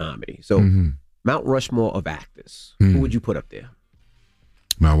of comedy. So, Mount Rushmore of actors. Who would you put up there?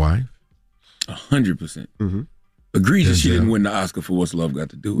 My wife. 100%. Egregious she didn't win the Oscar for What's Love Got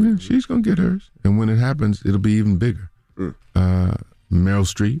to Do with It. She's going to get hers. And when it happens, it'll be even bigger. Meryl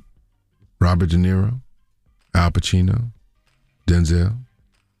Streep, Robert De Niro, Al Pacino, Denzel,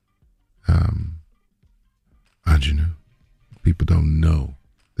 Ingenue. People don't know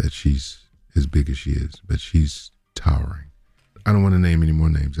that she's as big as she is, but she's towering. I don't want to name any more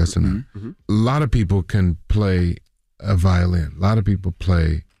names. That's enough. A lot of people can play a violin. A lot of people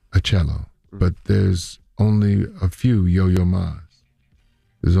play a cello, but there's only a few Yo-Yo Ma's.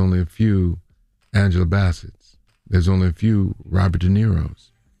 There's only a few Angela Bassett's. There's only a few Robert De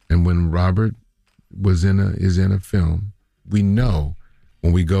Niro's. And when Robert is in a film, we know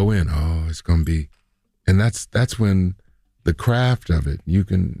when we go in, it's gonna be, and that's when the craft of it,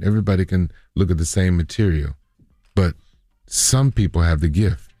 everybody can look at the same material, but some people have the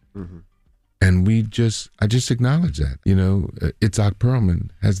gift. And I just acknowledge that. You know, Itzhak Perlman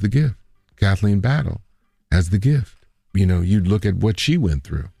has the gift. Kathleen Battle has the gift. You know, you look at what she went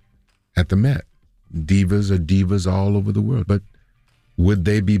through at the Met. Divas are divas all over the world. But would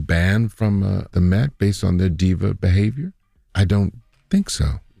they be banned from the Met based on their diva behavior? I don't think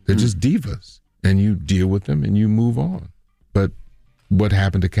so. They're just divas. And you deal with them and you move on. But what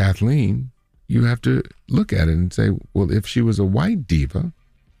happened to Kathleen, you have to look at it and say, well, if she was a white diva,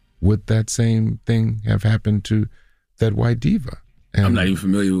 would that same thing have happened to that white diva? And I'm not even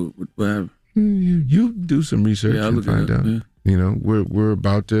familiar with what happened. You do some research and find out. Yeah. You know, we're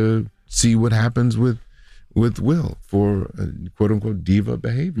about to see what happens with Will for quote unquote diva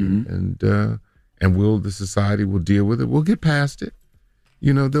behavior, and will the society will deal with it? We'll get past it.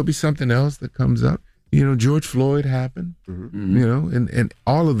 You know, there'll be something else that comes up. You know, George Floyd happened. You know, and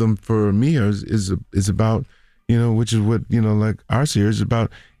all of them for me is about, you know, which is what, you know, like our series is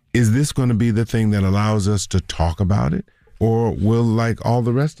about. Is this going to be the thing that allows us to talk about it? Or will, like all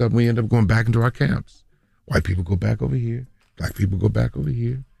the rest of them, we end up going back into our camps? White people go back over here. Black people go back over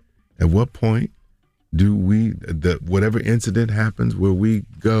here. At what point do whatever incident happens where we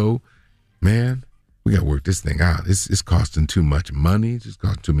go, man, we got to work this thing out. It's costing too much money. It's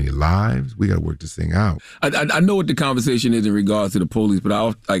costing too many lives. We got to work this thing out. I know what the conversation is in regards to the police,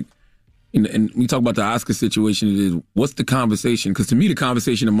 but and we talk about the Oscar situation, it is, what's the conversation? Because to me, the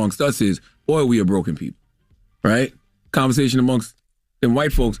conversation amongst us is, boy, we are broken people, right? Conversation amongst them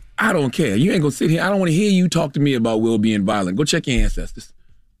white folks, I don't care. You ain't gonna sit here. I don't want to hear you talk to me about Will being violent. Go check your ancestors.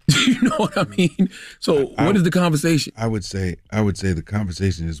 You know what I mean? So what is the conversation? I would say the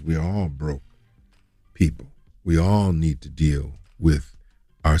conversation is we are all broke people. We all need to deal with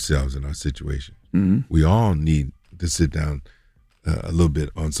ourselves and our situation. We all need to sit down a little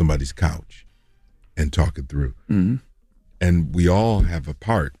bit on somebody's couch and talk it through. And we all have a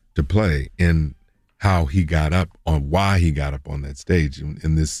part to play in how he got up on, why he got up on that stage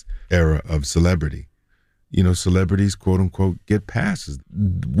in this era of celebrity. You know, celebrities, quote unquote, get passes.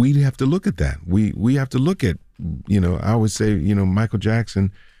 We have to look at that. We have to look at, you know, I always say, you know, Michael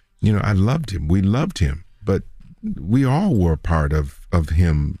Jackson, you know, I loved him. We loved him, but we all were a part of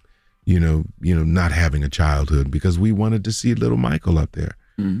him, you know, not having a childhood because we wanted to see little Michael up there.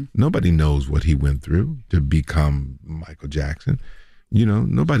 Nobody knows what he went through to become Michael Jackson. You know,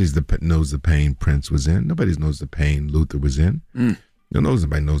 nobody knows the pain Prince was in. Nobody knows the pain Luther was in.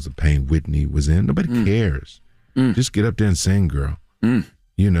 Nobody knows the pain Whitney was in. Nobody cares. Just get up there and sing, girl.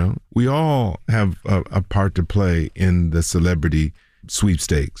 You know, we all have a part to play in the celebrity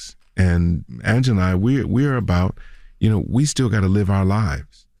sweepstakes. And Angela and I, we're about, you know, we still got to live our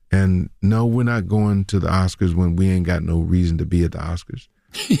lives. And no, we're not going to the Oscars when we ain't got no reason to be at the Oscars.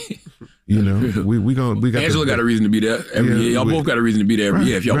 You know, we got Angela got a reason to be there every year. Y'all both got a reason to be there every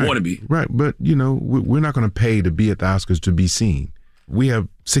year if y'all want to be. Right, but you know, we're not going to pay to be at the Oscars to be seen. We have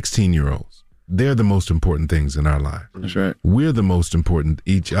 16-year-olds they're the most important things in our lives. That's right. We're the most important.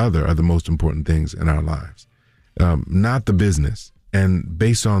 Each other are the most important things in our lives, not the business. And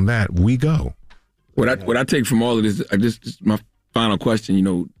based on that, we go. What I take from all of this, this my final question. You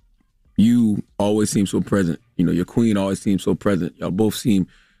know, you always seem so present. You know, your queen always seems so present. Y'all both seem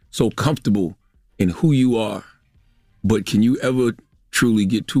so comfortable in who you are. But can you ever truly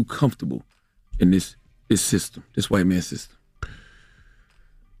get too comfortable in this system, this white man system?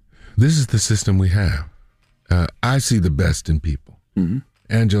 This is the system we have. I see the best in people. Mm-hmm.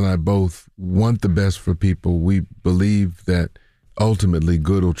 Angela and I both want the best for people. We believe that ultimately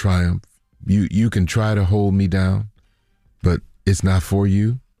good will triumph. You can try to hold me down, but it's not for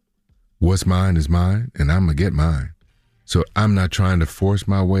you. What's mine is mine, and I'm going to get mine. So I'm not trying to force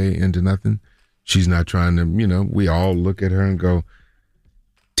my way into nothing. She's not trying to, we all look at her and go,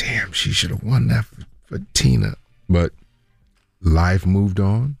 damn, she should have won that for Tina. But life moved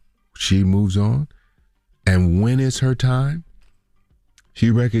on. She moves on. And when it's her time,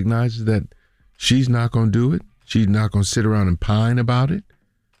 she recognizes that she's not going to do it. She's not going to sit around and pine about it.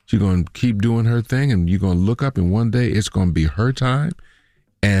 She's going to keep doing her thing, and you're going to look up, and one day it's going to be her time,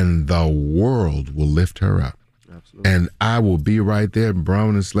 and the world will lift her up. Absolutely. And I will be right there.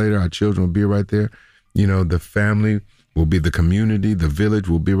 Brown and Slater, our children will be right there. The family will be the community, the village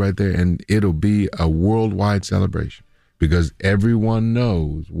will be right there, and it'll be a worldwide celebration because everyone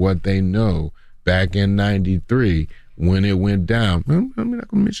knows what they know back in 93 when it went down. I'm not going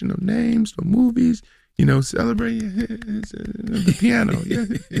to mention no names, no movies. Celebrate the piano.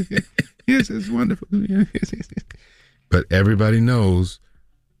 Yes, it's wonderful. But everybody knows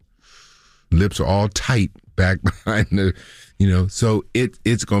lips are all tight back behind the, so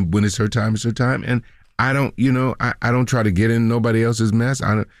it's going, when it's her time, it's her time. And I don't, I don't try to get in nobody else's mess.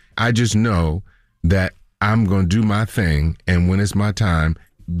 I just know that I'm going to do my thing. And when it's my time,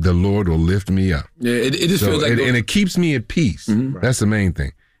 the Lord will lift me up. Yeah, it just feels like... And it keeps me at peace. Mm-hmm. That's the main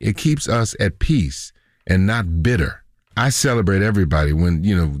thing. It keeps us at peace and not bitter. I celebrate everybody when,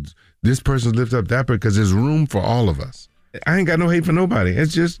 this person's lift up that person because there's room for all of us. I ain't got no hate for nobody.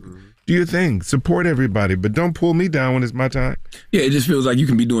 It's just do your thing. Support everybody, but don't pull me down when it's my time. Yeah, it just feels like you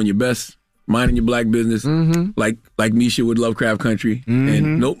can be doing your best, minding your black business, like Misha with Lovecraft Country.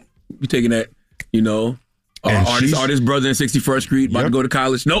 And nope, you're taking that, artist brother in 61st Street, about to go to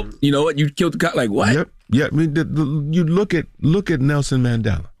college. Nope, you know what? You killed the college. Like what? Yep. Yeah, I mean, you look at Nelson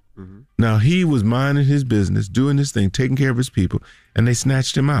Mandela. Now, he was minding his business, doing his thing, taking care of his people, and they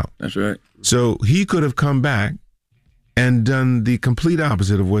snatched him out. That's right. So he could have come back and done the complete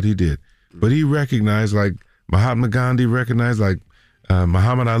opposite of what he did. But he recognized, like Mahatma Gandhi recognized, like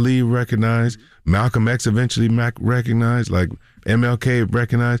Muhammad Ali recognized, Malcolm X eventually recognized, like MLK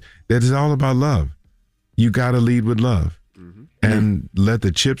recognized, that it's all about love. You got to lead with love and let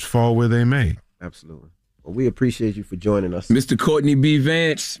the chips fall where they may. Absolutely. Well, we appreciate you for joining us. Mr. Courtney B.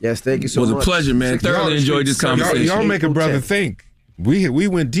 Vance. Yes, thank you so much. It was a pleasure, man. Thoroughly enjoyed this conversation. Y'all make a brother think. We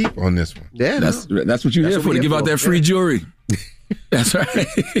went deep on this one. Yeah, that's what you're here for, to give out that free jewelry. That's right.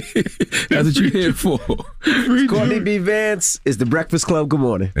 That's what you're here for. Courtney B. Vance is the Breakfast Club. Good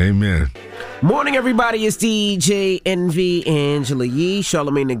morning. Amen. Morning, everybody. It's DJ Envy, Angela Yee,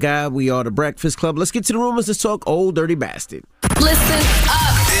 Charlamagne the God. We are the Breakfast Club. Let's get to the rumors. Let's talk Old Dirty Bastard. Listen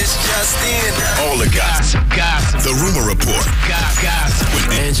up. It's just in. All the gossip. The Rumor Report. Gossip.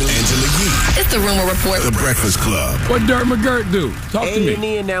 With Angela Yee. It's the Rumor Report. The Breakfast Club. What Dirt McGirt do? Talk to me.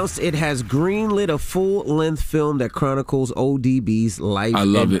 A&E announced it has greenlit a full-length film that chronicles ODB's life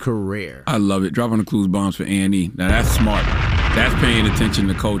and career. I love it. Dropping the clues bombs for A&E. Now, that's smart. That's paying attention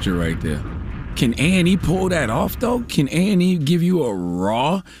to culture right there. Can A&E pull that off, though? Can A&E give you a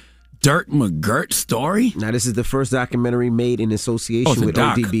raw Dirt McGirt story? Now, this is the first documentary made in association with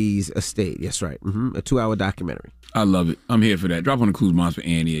ODB's estate. Yes, right. A 2-hour documentary. I love it. I'm here for that. Drop on the clues bombs for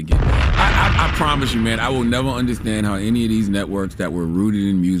A&E again. I promise you, man, I will never understand how any of these networks that were rooted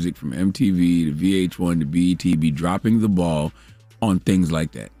in music, from MTV to VH1 to BET, be dropping the ball on things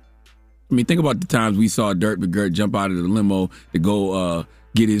like that. I mean, think about the times we saw Dirt McGirt jump out of the limo to go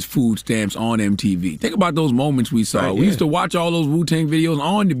get his food stamps on MTV. Think about those moments we saw. Right, we used to watch all those Wu-Tang videos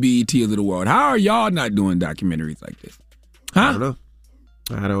on the BET of the world. How are y'all not doing documentaries like this? Huh?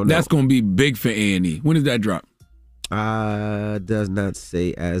 I don't know. That's going to be big for A&E. When does that drop? Does not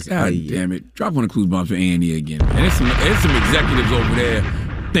say as God damn it. Drop on the clues bombs for A&E again. And there's some executives over there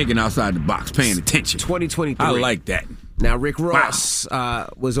thinking outside the box, paying attention. 2023. I like that. Now, Rick Ross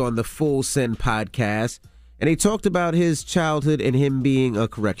was on the Full Send podcast, and he talked about his childhood and him being a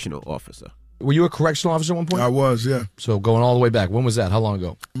correctional officer. Were you a correctional officer at one point? I was, yeah. So going all the way back. When was that? How long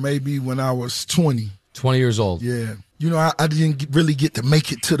ago? Maybe when I was 20. 20 years old. Yeah. You know, I didn't really get to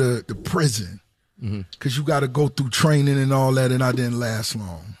make it to the prison. because you got to go through training and all that, and I didn't last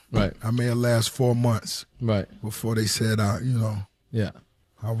long. Right. I may have lasted 4 months. Right. Before they said, Yeah.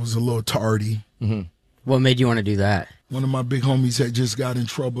 I was a little tardy. What made you want to do that? One of my big homies had just got in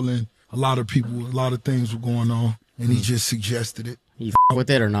trouble, and a lot of things were going on, and he just suggested it. You with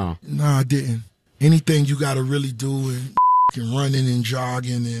it or no? No, I didn't. Anything you got to really do, and running and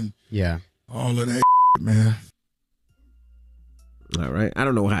jogging and all of that, man. All right. I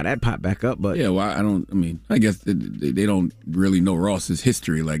don't know how that popped back up, but yeah, well, I guess they don't really know Ross's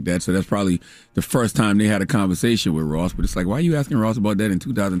history like that, so that's probably the first time they had a conversation with Ross. But it's like, why are you asking Ross about that in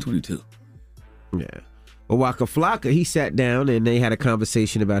 2022? Yeah. Well, Waka Flocka, he sat down and they had a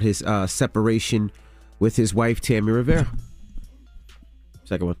conversation about his separation with his wife, Tammy Rivera.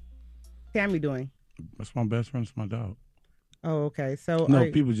 Second one. Tammy doing? That's my best friend. It's my dog. Oh, okay. So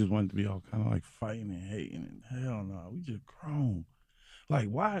people just want to be all kind of like fighting and hating, and hell no, we just grown. Like,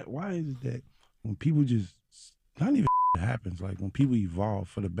 why is it that when people just, not even happens, like when people evolve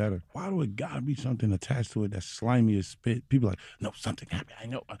for the better, why do it gotta be something attached to it that's slimy as spit? People are like, no, something happened. I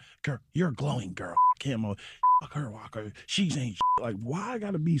know, girl, you're a glowing girl. Camo, fuck her, Walker. She's ain't like, why I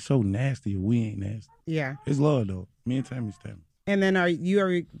gotta be so nasty if we ain't nasty? Yeah. It's love though. Me and Tammy's Tammy. And then are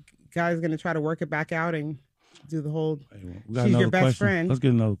you guys gonna try to work it back out and do the whole? We got she's your best question. friend. Let's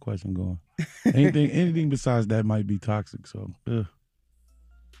get another question going. Anything besides that might be toxic. So.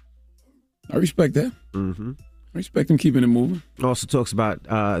 I respect that. Mm-hmm. I respect them keeping it moving. Also talks about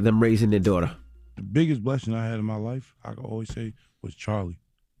them raising their daughter. The biggest blessing I had in my life, I could always say, was Charlie.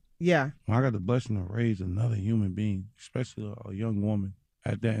 Yeah. When I got the blessing to raise another human being, especially a young woman,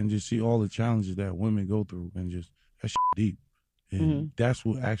 at that, and just see all the challenges that women go through, and just that shit deep. And that's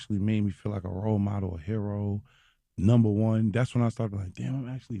what actually made me feel like a role model, a hero, number one. That's when I started like, damn, I'm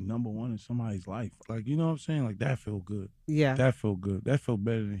actually number one in somebody's life. Like, you know what I'm saying? Like, that felt good. Yeah. That felt good. That felt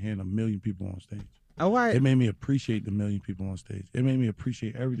better than hearing 1 million people on stage. Oh, It made me appreciate the 1 million people on stage. It made me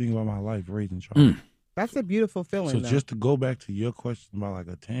appreciate everything about my life raising Charlie. That's a beautiful feeling. So though. just to go back to your question about like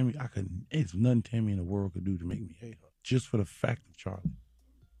a Tammy, it's nothing Tammy in the world could do to make me hate her. Just for the fact of Charlie.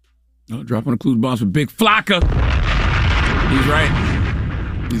 Oh, dropping the clues bombs for Big Flocka. He's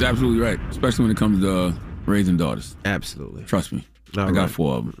right. He's absolutely right. Especially when it comes to raising daughters. Absolutely. Trust me. All I got right.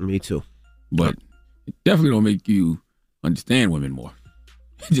 4 of them. Me too. But it definitely don't make you understand women more.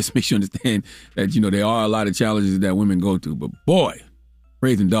 It just makes you understand that, there are a lot of challenges that women go through. But boy,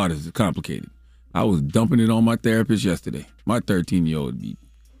 raising daughters is complicated. I was dumping it on my therapist yesterday. My 13-year-old would be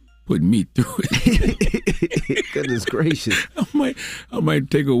putting me through it. Goodness gracious. I might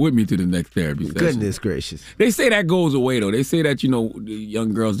take her with me to the next therapy session. Goodness gracious. They say that goes away, though. They say that, the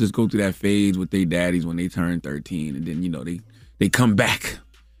young girls just go through that phase with their daddies when they turn 13. And then, they come back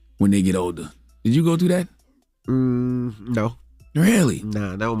when they get older. Did you go through that? No. Really?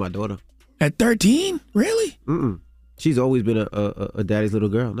 Nah, not with my daughter. At 13? Really? She's always been a daddy's little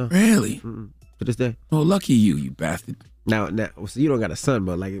girl. No. Really? To this day. Oh, lucky you bastard. Now, so you don't got a son,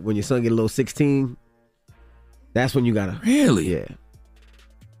 but like when your son get a little 16, that's when you gotta. Really? Yeah.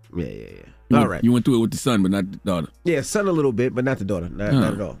 All right. You went through it with the son, but not the daughter. Yeah, son a little bit, but not the daughter. Not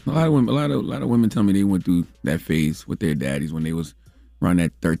at all. A lot of women tell me they went through that phase with their daddies when they was around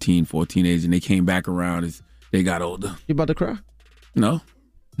that 13, 14 age, and they came back around as they got older. You about to cry? No,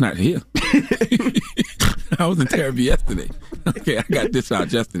 not here. I was in therapy yesterday. Okay, I got this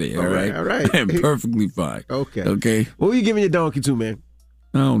out yesterday. All right. I am perfectly fine. Okay. What were you giving your donkey to, man?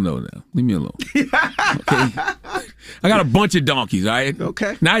 I don't know now. Leave me alone. Okay. I got a bunch of donkeys, all right?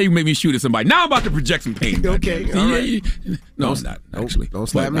 Okay. Now you make me shoot at somebody. Now I'm about to project some pain. Okay. All right. No, it's not, actually. Don't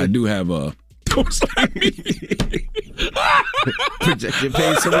slap me. I do have don't slap me. Project your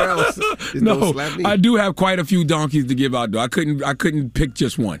pain somewhere else. Just don't slap me. I do have quite a few donkeys to give out, though. I couldn't pick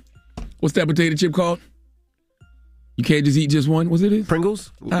just one. What's that potato chip called? You can't just eat just one? What's it?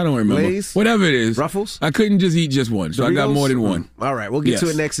 Pringles? I don't remember. Lay's? Whatever it is. Ruffles? I couldn't just eat just one, so Doritos? I got more than one. All right, we'll get to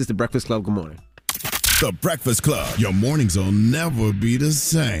it next. It's the Breakfast Club. Good morning. The Breakfast Club. Your mornings will never be the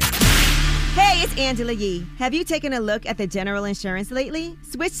same. Hey, it's Angela Yee. Have you taken a look at the General Insurance lately?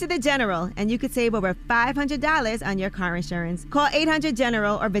 Switch to the General, and you could save over $500 on your car insurance. Call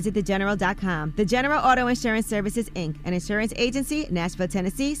 800-GENERAL or visit thegeneral.com. The General Auto Insurance Services, Inc., an insurance agency, Nashville,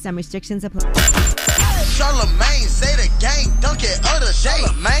 Tennessee. Some restrictions apply. Charlamagne, say the gang, dunk it other day.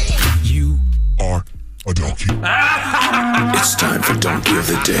 Charlamagne. You are a donkey. It's time for Donkey of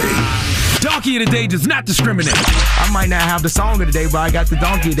the Day. Donkey of the Day does not discriminate. I might not have the song of the day, but I got the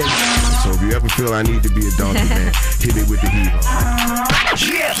donkey of the day. So if you ever feel I need to be a donkey, man, hit me with the heat.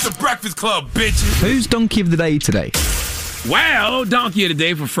 Yes, the Breakfast Club, bitches. Who's Donkey of the Day today? Well, Donkey of the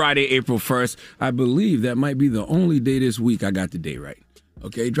Day for Friday, April 1st. I believe that might be the only day this week I got the day right.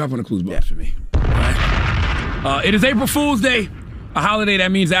 Okay, drop on the clues box for me. All It is April Fool's Day, a holiday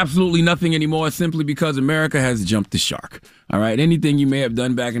that means absolutely nothing anymore simply because America has jumped the shark. All right, anything you may have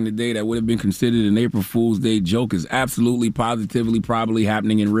done back in the day that would have been considered an April Fool's Day joke is absolutely, positively, probably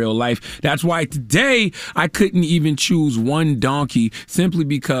happening in real life. That's why today I couldn't even choose one donkey simply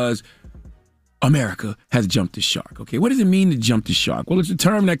because America has jumped the shark. Okay, what does it mean to jump the shark? Well, it's a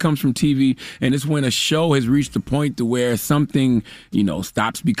term that comes from TV, and it's when a show has reached the point to where something,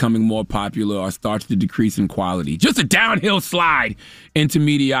 stops becoming more popular or starts to decrease in quality. Just a downhill slide into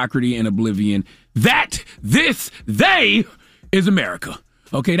mediocrity and oblivion. They is America.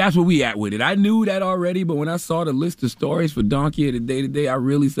 Okay, that's where we at with it. I knew that already, but when I saw the list of stories for Donkey of the Day today, I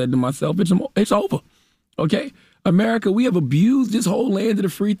really said to myself, it's over. Okay, America, we have abused this whole land of the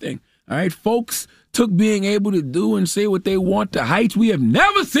free thing. All right, folks took being able to do and say what they want to heights we have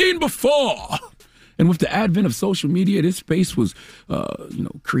never seen before. And with the advent of social media, this space was,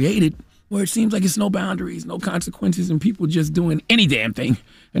 created where it seems like it's no boundaries, no consequences, and people just doing any damn thing.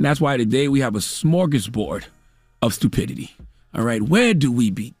 And that's why today we have a smorgasbord of stupidity. All right, where do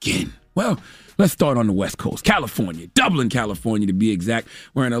we begin? Well, let's start on the West Coast, California, Dublin, California to be exact,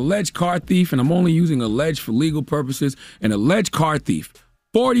 where an alleged car thief, and I'm only using alleged for legal purposes, an alleged car thief,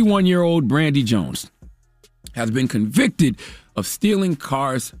 41-year-old Brandy Jones, has been convicted of stealing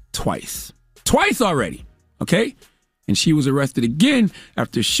cars twice. Twice already, okay? And she was arrested again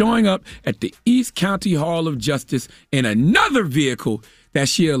after showing up at the East County Hall of Justice in another vehicle that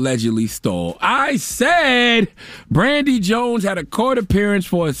she allegedly stole. I said Brandy Jones had a court appearance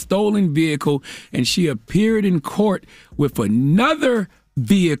for a stolen vehicle, and she appeared in court with another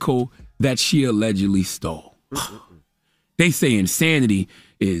vehicle that she allegedly stole. They say insanity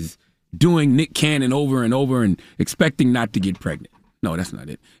is doing Nick Cannon over and over and expecting not to get pregnant. No, that's not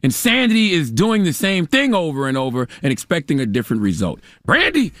it. Insanity is doing the same thing over and over and expecting a different result.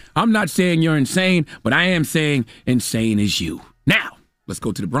 Brandy, I'm not saying you're insane, but I am saying insane is you. Now, let's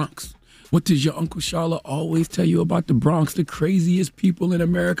go to the Bronx. What does your Uncle Charlotte always tell you about the Bronx? The craziest people in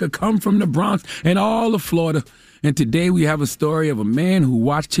America come from the Bronx and all of Florida. And today we have a story of a man who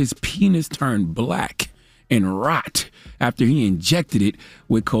watched his penis turn black and rot after he injected it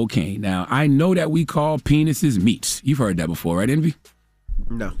with cocaine. Now, I know that we call penises meats. You've heard that before, right, Envy?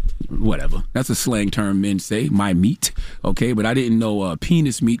 No. Whatever. That's a slang term men say, my meat. Okay, but I didn't know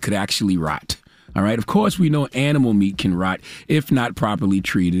penis meat could actually rot. All right, of course we know animal meat can rot if not properly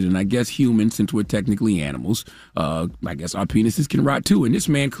treated, and I guess humans, since we're technically animals, I guess our penises can rot too, and this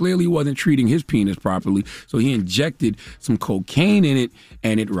man clearly wasn't treating his penis properly, so he injected some cocaine in it,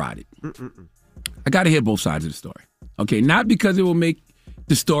 and it rotted. I got to hear both sides of the story. Okay, not because it will make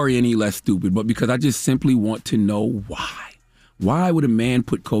the story any less stupid, but because I just simply want to know why. Why would a man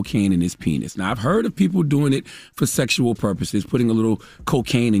put cocaine in his penis? Now, I've heard of people doing it for sexual purposes, putting a little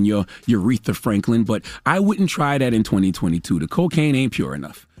cocaine in your Aretha Franklin, but I wouldn't try that in 2022. The cocaine ain't pure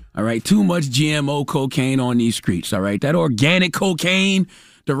enough, all right? Too much GMO cocaine on these streets, all right? That organic cocaine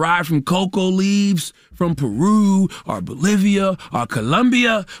derived from cocoa leaves from Peru or Bolivia or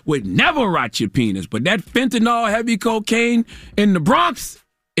Colombia would never rot your penis, but that fentanyl heavy cocaine in the Bronx,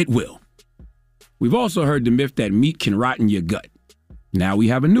 it will. We've also heard the myth that meat can rot in your gut. Now we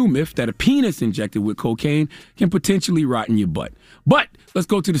have a new myth that a penis injected with cocaine can potentially rot in your butt. But let's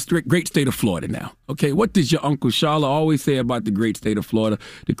go to the great state of Florida now. Okay, what does your Uncle Charlotte always say about the great state of Florida?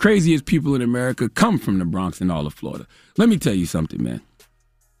 The craziest people in America come from the Bronx and all of Florida. Let me tell you something, man.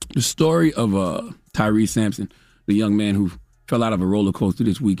 The story of Tyrese Sampson, the young man who fell out of a roller coaster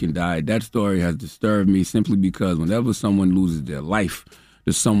this week and died, that story has disturbed me simply because whenever someone loses their life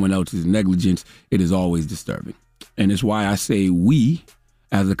to someone else's negligence, it is always disturbing. And it's why I say we,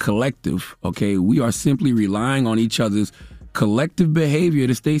 as a collective, okay, we are simply relying on each other's collective behavior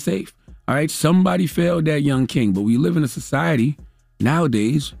to stay safe. All right, somebody failed that young king, but we live in a society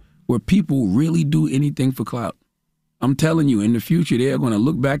nowadays where people really do anything for clout. I'm telling you, in the future, they are going to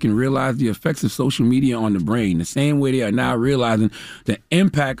look back and realize the effects of social media on the brain. The same way they are now realizing the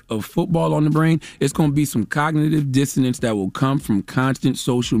impact of football on the brain, it's going to be some cognitive dissonance that will come from constant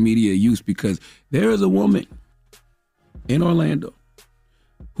social media use, because there is a woman in Orlando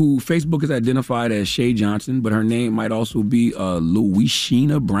who Facebook has identified as Shay Johnson, but her name might also be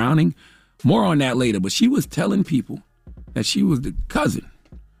Louisiana Browning. More on that later, but she was telling people that she was the cousin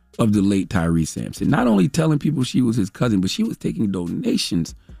of the late Tyrese Sampson. Not only telling people she was his cousin, but she was taking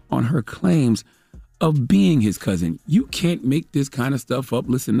donations on her claims of being his cousin. You can't make this kind of stuff up.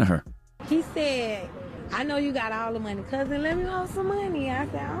 Listen to her. He said, I know you got all the money. Cousin, let me hold some money. I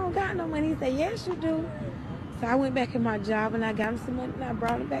said, I don't got no money. He said, yes, you do. So I went back in my job and I got him some money and I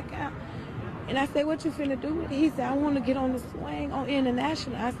brought it back out. And I said, what you finna do with it? He said, I want to get on the swing on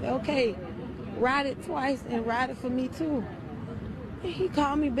international. I said, okay, ride it twice and ride it for me too. And he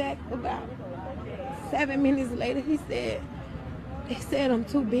called me back about 7 minutes later. He said, they said I'm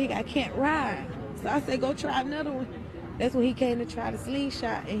too big, I can't ride. So I said, go try another one. That's when he came to try the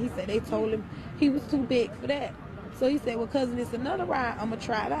slingshot, and he said they told him he was too big for that. So he said, well, cousin, it's another ride. I'm going to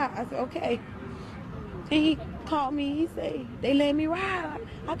try it out. I said, okay. And he called me. He said, they let me ride.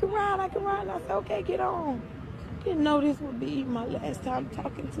 I can ride. And I said, okay, get on. Didn't know this would be my last time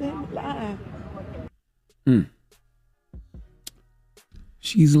talking to him live.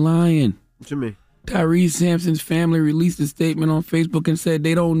 She's lying. What you mean? Tyrese Sampson's family released a statement on Facebook and said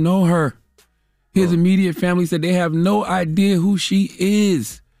they don't know her. His immediate family said they have no idea who she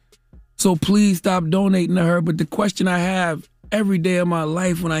is. So please stop donating to her. But the question I have every day of my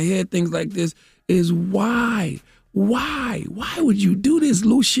life when I hear things like this is why? Why? Why would you do this,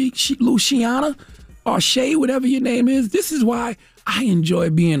 Luciana or Shay, whatever your name is? This is why I enjoy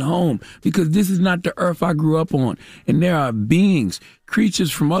being home, because this is not the earth I grew up on. And there are beings,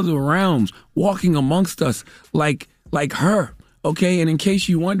 creatures from other realms walking amongst us like her. Okay, and in case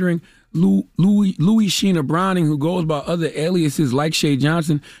you're wondering, Louis Sheena Browning, who goes by other aliases like Shay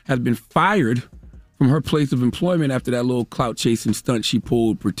Johnson, has been fired from her place of employment after that little clout chasing stunt she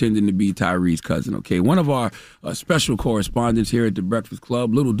pulled pretending to be Tyrese's cousin. Okay, one of our special correspondents here at the Breakfast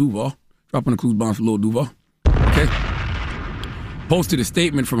Club, Little Duval, dropping the clues bombs for Little Duval. Okay, posted a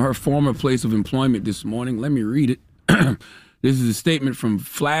statement from her former place of employment this morning. Let me read it. This is a statement from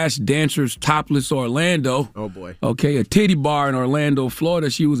Flash Dancers Topless Orlando. Oh, boy. Okay, a titty bar in Orlando, Florida.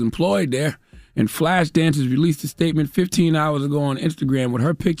 She was employed there. And Flash Dancers released a statement 15 hours ago on Instagram with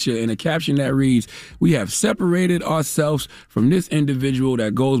her picture and a caption that reads, "We have separated ourselves from this individual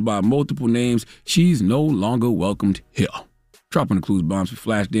that goes by multiple names. She's no longer welcomed here." Dropping the clues bombs for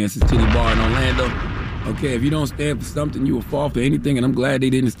Flash Dancers Titty Bar in Orlando. Okay, if you don't stand for something, you will fall for anything, and I'm glad they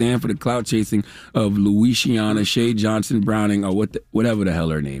didn't stand for the clout chasing of Louisiana Shay Johnson Browning or whatever the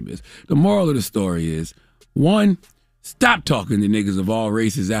hell her name is. The moral of the story is, 1, stop talking to niggas of all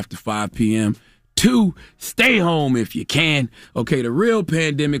races after 5 p.m. 2, stay home if you can. Okay, the real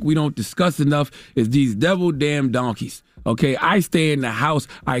pandemic we don't discuss enough is these devil damn donkeys. Okay, I stay in the house.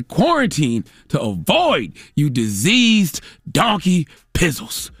 I quarantine to avoid you diseased donkey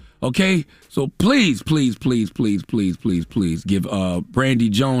pizzles. Okay, so please give Brandy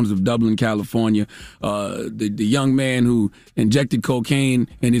Jones of Dublin, California, the young man who injected cocaine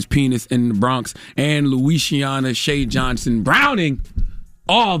in his penis in the Bronx, and Louisiana Shay Johnson Browning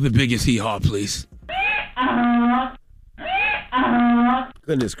all the biggest hee-haw, please.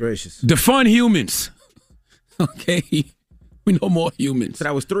 Goodness gracious. Defund humans. Okay, we know more humans. So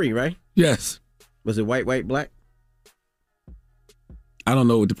that was 3, right? Yes. Was it white, black? I don't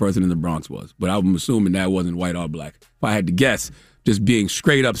know what the person in the Bronx was, but I'm assuming that wasn't white or black. If I had to guess, just being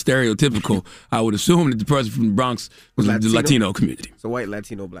straight up stereotypical, I would assume that the person from the Bronx was the Latino community. So white,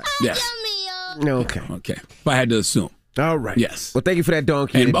 Latino, black. Yes. Okay. If I had to assume. All right. Yes. Well, thank you for that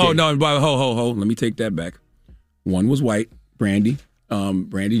donkey. And, ho. Let me take that back. One was white, Brandy.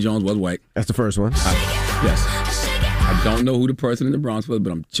 Brandy Jones was white. That's the first one. Yes. I don't know who the person in the Bronx was,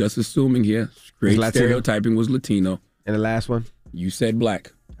 but I'm just assuming here. Straight stereotyping was Latino. And the last one? You said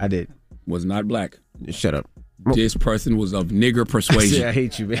black. I did. Was not black. Shut up. This person was of nigger persuasion. I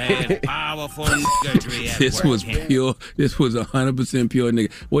hate you, man. Powerful niggery. This was pure. This was 100% pure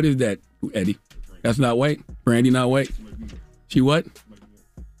nigga. What is that, Eddie? That's not white? Brandy not white? She what?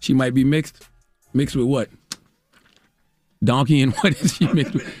 She might be mixed. Mixed with what? Donkey and what is she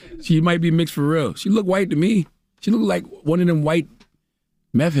mixed with? She might be mixed for real. She look white to me. She look like one of them white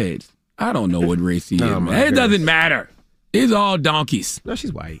meth heads. I don't know what race she is, man. It doesn't matter. It's all donkeys. No,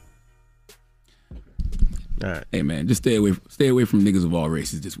 she's white. All right. Hey, man, just stay away from niggas of all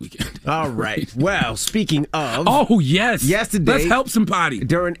races this weekend. All right. Well, speaking of. Oh, yes. Yesterday. Let's help somebody.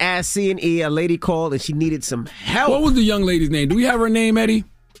 During Ask C&E, a lady called and she needed some help. What was the young lady's name? Do we have her name, Eddie?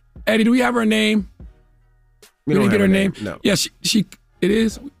 Eddie, do we have her name? We didn't get her name? No. Yeah, it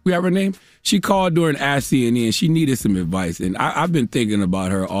is. We have her name. She called during Ask C&E and she needed some advice. And I've been thinking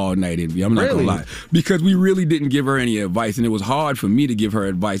about her all night, Envy. I'm not going to lie. Because we really didn't give her any advice. And it was hard for me to give her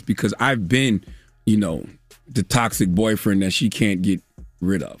advice because I've been, the toxic boyfriend that she can't get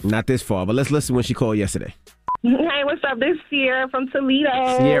rid of. Not this far, but let's listen when she called yesterday. Hey, what's up? This is Sierra from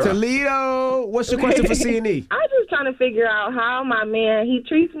Toledo. Toledo. What's your question for C&E? I'm just trying to figure out how my man, he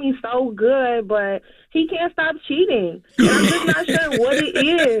treats me so good, but he can't stop cheating. And I'm just not sure what it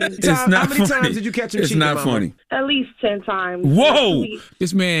is. How many times did you catch him cheating? It's not funny. At least 10 times. Whoa!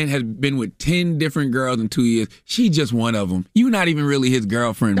 This man has been with 10 different girls in 2 years. She just one of them. You're not even really his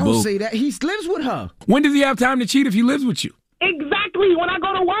girlfriend, boo. Don't say that. He lives with her. When does he have time to cheat if he lives with you? Exactly, when I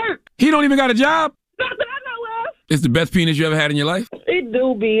go to work. He don't even got a job? Not that I know of. It's the best penis you ever had in your life? It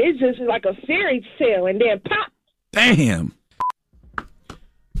do be. It's just like a fairy tale and then pop. Damn.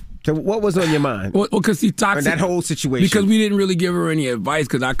 So what was on your mind? Well, because he's toxic. That whole situation. Because we didn't really give her any advice,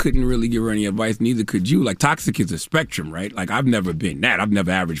 because I couldn't really give her any advice, neither could you. Like, toxic is a spectrum, right? Like, I've never been that. I've never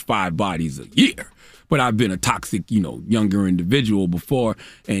averaged 5 bodies a year. But I've been a toxic, younger individual before,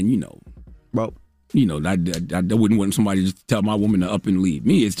 and, well, I wouldn't want somebody just to tell my woman to up and leave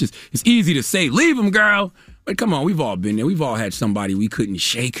me. It's easy to say, leave him, girl. But come on, we've all been there. We've all had somebody we couldn't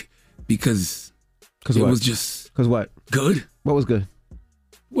shake because it was just... Because what? Good. What was good?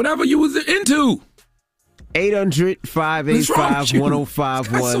 Whatever you was into. 800-585-1051.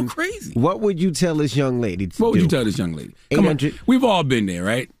 That's so crazy. What would you tell this young lady to do? What would you tell this young lady? Come on, we've all been there,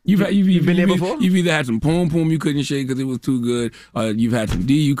 right? You've been there before? You've either had some poom you couldn't shake because it was too good, or you've had some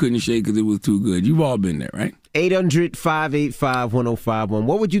D you couldn't shake because it was too good. You've all been there, right? 800-585-1051.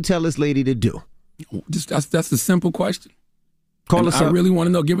 What would you tell this lady to do? That's a simple question. Call us up. I really want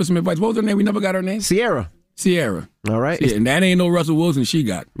to know. Give us some advice. What was her name? We never got her name. Sierra. All right. Yeah, and that ain't no Russell Wilson she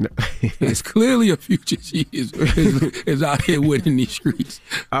got. It's clearly a future she is out here with in these streets.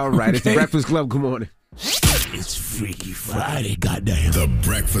 All right. It's the Breakfast Club. Good morning. It's Freaky Friday, goddamn. The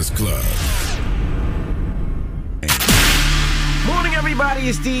Breakfast Club. Morning, everybody.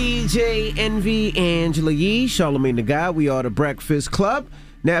 It's DJ Envy, Angela Yee, Charlamagne the God. We are the Breakfast Club.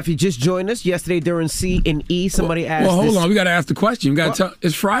 Now, if you just joined us yesterday during C and E, somebody asked. Well, hold on. We got to ask the question. We got to tell.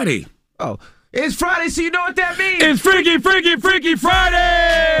 It's Friday. Oh. It's Friday, so you know what that means. It's Freaky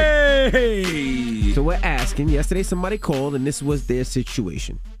Friday! So we're asking. Yesterday, somebody called, and this was their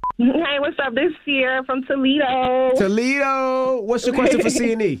situation. Hey, what's up? This is Sierra from Toledo. Toledo. What's your question for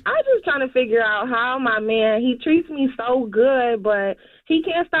C&E? I'm just trying to figure out how my man, he treats me so good, but he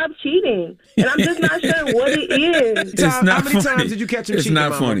can't stop cheating. And I'm just not sure what it is. It's not How many funny. times did you catch him It's cheating, not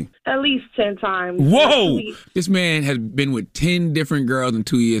Mama? funny. At least 10 times. Whoa! This man has been with 10 different girls in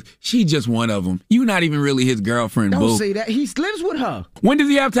 2 years. She just one of them. You not even really his girlfriend, Don't boo. say that. He lives with her. When does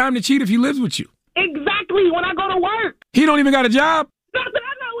he have time to cheat if he lives with you? Exactly, when I go to work. He don't even got a job? Not that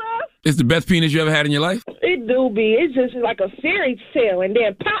I know of. It's the best penis you ever had in your life? It do be. It's just like a fairy tale and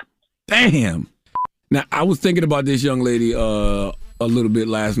then pop. Damn. Now, I was thinking about this young lady a little bit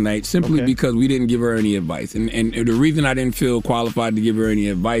last night simply because we didn't give her any advice. And the reason I didn't feel qualified to give her any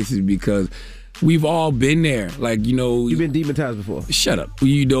advice is because we've all been there. Like, You've been demonetized before. Shut up.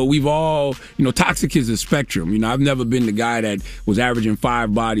 We've all, toxic is a spectrum. I've never been the guy that was averaging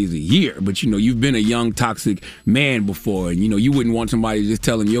 5 bodies a year. But, you've been a young toxic man before. And, you wouldn't want somebody just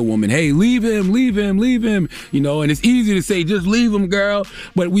telling your woman, hey, leave him, leave him, leave him. And it's easy to say, just leave him, girl.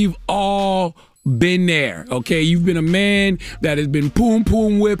 But we've all been there, okay? You've been a man that has been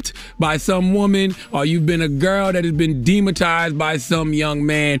poom whipped by some woman, or you've been a girl that has been demonetized by some young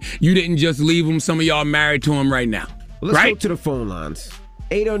man. You didn't just leave him. Some of y'all married to him right now. Well, let's right? go to the phone lines.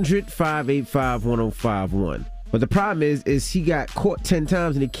 800-585-1051. But the problem is he got caught 10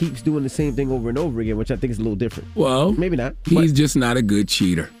 times and he keeps doing the same thing over and over again, which I think is a little different. Well, maybe not. He's just not a good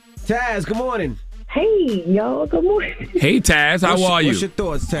cheater. Taz, good morning. Hey, y'all, good morning. Hey, Taz, how are you? What's your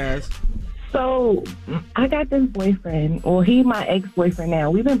thoughts, Taz? So, I got this boyfriend, or he my ex-boyfriend now.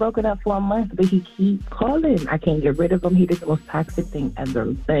 We've been broken up for a month, but he keep calling. I can't get rid of him. He did the most toxic thing ever.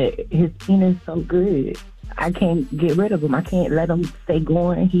 But his penis is so good. I can't get rid of him. I can't let him stay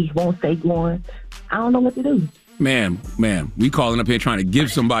going. He won't stay going. I don't know what to do. Ma'am, we calling up here trying to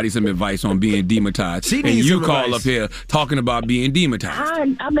give somebody some advice on being demonetized. And you call up here talking about being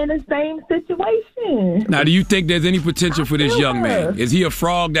demonetized. I'm in the same situation. Now, do you think there's any potential for this young man? Is he a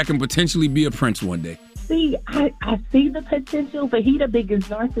frog that can potentially be a prince one day? See, I see the potential, but he the biggest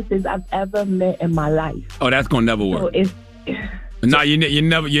narcissist I've ever met in my life. Oh, that's going to never work. So No,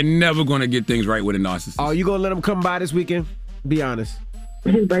 you're never going to get things right with a narcissist. Oh, you going to let him come by this weekend? Be honest.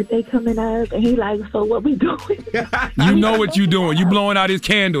 His birthday coming up, and he like, so what we doing? You know what you doing. You blowing out his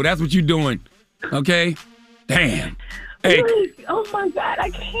candle. That's what you doing. Okay? Damn. Hey. Like, oh my God, I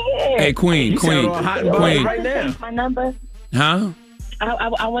can't. Hey, Queen. Right now. My number. Huh?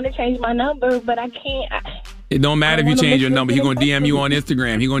 I want to change my number, but I can't. It don't matter if you change your number. He gonna DM you on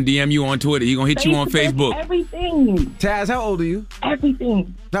Instagram. He gonna DM you on Twitter. He gonna hit you on Facebook. Everything. Taz, how old are you?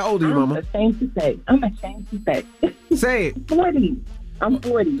 Everything. How old are you, Mama? I'm ashamed to say. Say it. 40. I'm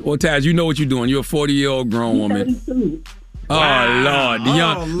 40. Well, Taz, you know what you're doing. You're a 40-year-old grown woman. 32. Oh, Lord.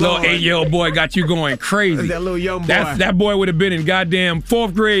 The little 8-year-old boy got you going crazy. That little young boy. That boy would have been in goddamn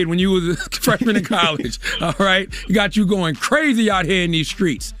 4th grade when you was a freshman in college. All right? He got you going crazy out here in these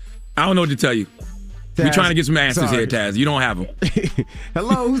streets. I don't know what to tell you. Taz, We're trying to get some answers here, Taz. You don't have them.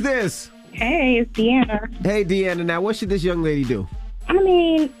 Hello, who's this? Hey, it's Deanna. Hey, Deanna. Now, what should this young lady do? I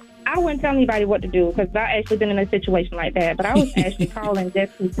mean, I wouldn't tell anybody what to do because I actually been in a situation like that. But I was actually calling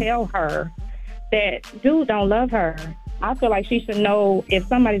just to tell her that dude don't love her. I feel like she should know if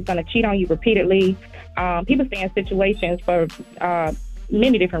somebody's going to cheat on you repeatedly. People stay in situations for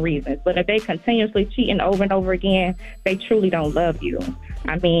many different reasons, but if they continuously cheating over and over again, they truly don't love you.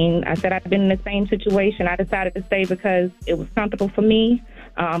 I mean, I said I've been in the same situation. I decided to stay because it was comfortable for me,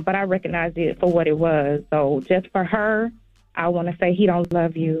 but I recognized it for what it was. So just for her, I want to say he don't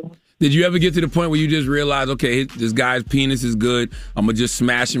love you. Did you ever get to the point where you just realized, okay, this guy's penis is good, I'm going to just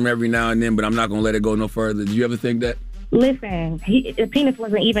smash him every now and then, but I'm not going to let it go no further? Did you ever think that? Listen, the penis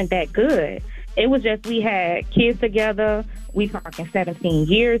wasn't even that good. It was just we had kids together. We talking 17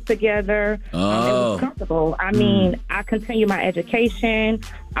 years together. It was comfortable. I mean, I continued my education.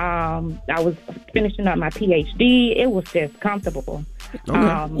 I was finishing up my PhD. It was just comfortable. Okay.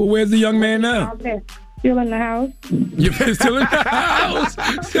 Well, where's the young man now? Still in the house. You've been still in the house?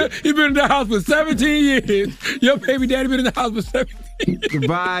 You've been in the house for 17 years. Your baby daddy been in the house for 17 years.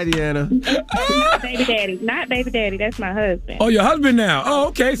 Goodbye, Deanna. Baby daddy. Not baby daddy. That's my husband. Oh, your husband now. Oh,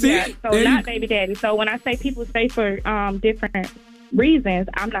 okay. See? Yeah, so not baby daddy. So when I say people stay for different reasons,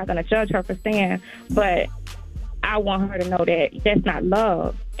 I'm not going to judge her for staying. But I want her to know that that's not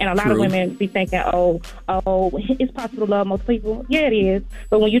love. And a lot of women be thinking, oh, it's possible to love most people. Yeah, it is.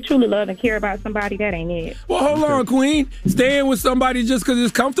 But when you truly love and care about somebody, that ain't it. Well, hold on, Queen. Staying with somebody just because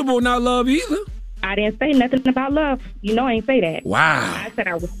it's comfortable, not love either. I didn't say nothing about love. You know I ain't say that. Wow. I said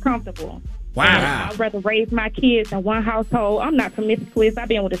I was comfortable. Wow. I'd rather raise my kids in one household. I'm not promiscuous. I've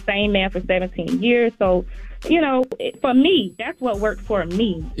been with the same man for 17 years. So, you know, for me, that's what worked for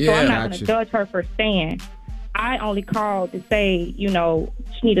me. So I'm not going to judge her for staying. I only called to say, you know,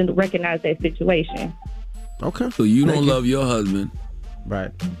 she needed to recognize that situation. Okay. So you don't love your husband. Right.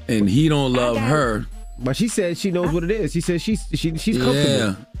 And he don't love her. But she said she knows what it is. She said she's comfortable.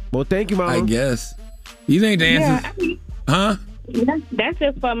 Yeah. Well, thank you, Mama. I guess. These ain't the answers. Yeah, I mean, huh? That's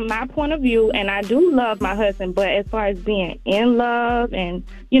just from my point of view, and I do love my husband, but as far as being in love and,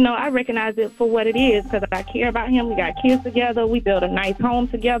 you know, I recognize it for what it is because I care about him. We got kids together. We built a nice home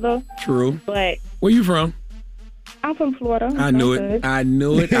together. True. But where you from? I'm from Florida. I knew it. I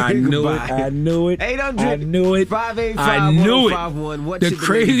knew it. I knew it. I knew it. 800 I knew it. 585 I knew it. 1051. The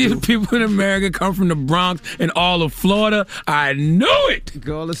craziest people in America come from the Bronx and all of Florida. I knew it.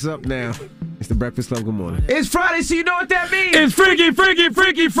 Call us up now. It's the Breakfast Club. Good morning. It's Friday, so you know what that means. It's Freaky, Freaky,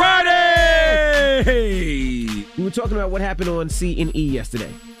 Freaky Friday. We were talking about what happened on C&E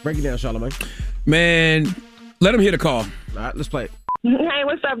yesterday. Break it down, Charlamagne. Man, let him hear the call. All right, let's play it. Hey,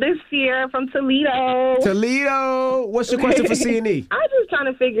 what's up? This is Sierra from Toledo. Toledo. What's your question for C&E? I'm just trying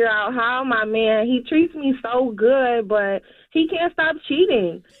to figure out how my man, he treats me so good, but he can't stop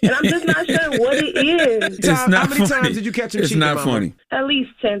cheating. And I'm just not sure what it is. How many times did you catch him cheating, It's not Mama? funny. At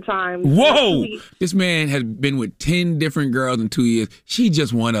least 10 times. Whoa! This man has been with 10 different girls in 2 years. She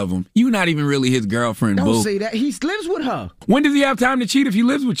just one of them. You not even really his girlfriend, Don't boo. say that. He lives with her. When does he have time to cheat if he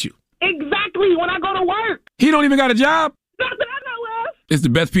lives with you? Exactly, when I go to work. He don't even got a job? Not that I know of. It's the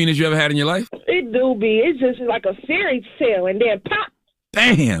best penis you ever had in your life? It do be. It's just like a series sale and then pop.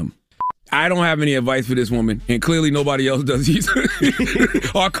 Damn. I don't have any advice for this woman, and clearly nobody else does either.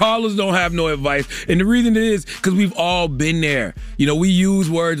 Our callers don't have no advice. And the reason it is because we've all been there. You know, we use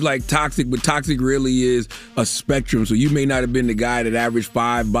words like toxic, but toxic really is a spectrum. So you may not have been the guy that averaged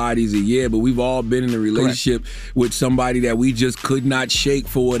 5 bodies a year, but we've all been in a relationship with somebody that we just could not shake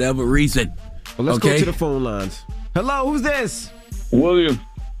for whatever reason. Well, let's go to the phone lines. Hello, who's this? William.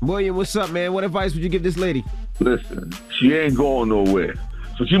 William, what's up, man? What advice would you give this lady? Listen, she ain't going nowhere.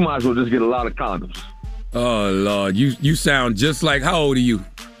 So she might as well just get a lot of condoms. Oh, Lord. You sound just like, how old are you?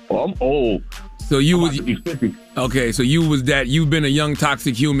 Oh, I'm old. So you was 50. Okay, so you've been a young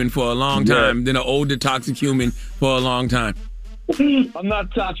toxic human for a long time, then an older toxic human for a long time. I'm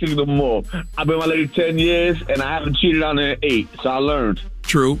not toxic no more. I've been with my lady 10 years, and I haven't cheated on her in 8, so I learned.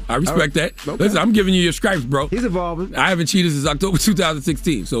 True. I respect that. Okay. Listen, I'm giving you your stripes, bro. He's evolving. I haven't cheated since October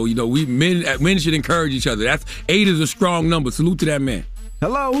 2016, so, you know, men should encourage each other. 8 is a strong number. Salute to that man.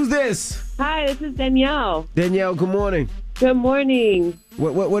 Hello, who's this? Hi, this is Danielle. Danielle, good morning. Good morning.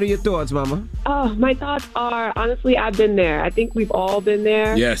 What are your thoughts, Mama? Oh, my thoughts are, honestly, I've been there. I think we've all been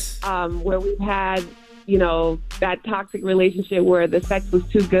there. Yes. Where we've had, you know, that toxic relationship where the sex was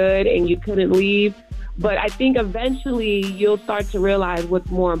too good and you couldn't leave. But I think eventually you'll start to realize what's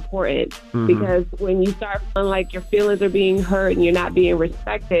more important. Mm-hmm. Because when you start feeling like your feelings are being hurt and you're not being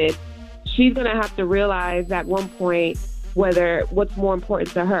respected, she's going to have to realize at one point whether what's more important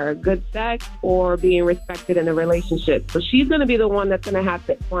to her, good sex or being respected in a relationship. So she's going to be the one that's going to have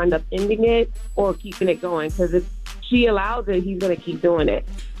to wind up ending it or keeping it going, because if she allows it, he's going to keep doing it.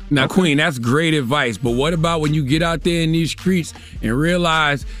 Now, Queen, that's great advice. But what about when you get out there in these streets and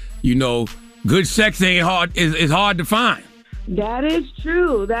realize, good sex ain't hard. Is hard to find. That is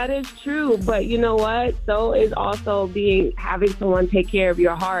true. But you know what? So is also having someone take care of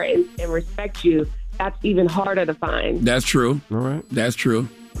your heart and respect you. That's even harder to find. That's true. All right. That's true.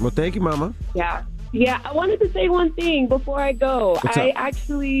 Well, thank you, Mama. Yeah. I wanted to say one thing before I go. What's up?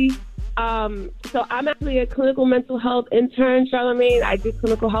 I'm actually a clinical mental health intern, Charlamagne. I do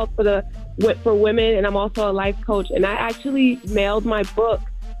clinical health for women, and I'm also a life coach. And I actually mailed my book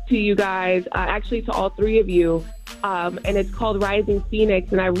to you guys, actually to all three of you. And it's called Rising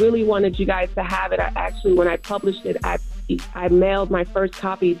Phoenix, and I really wanted you guys to have it. When I published it, I mailed my first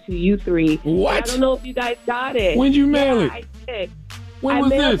copy to you three. What? And I don't know if you guys got it. When'd you mail it? I did. When I was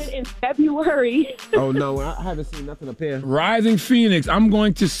mailed this? it in February. Oh, no, I haven't seen nothing up here. Rising Phoenix. I'm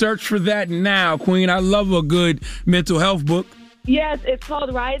going to search for that now, Queen. I love a good mental health book. Yes, it's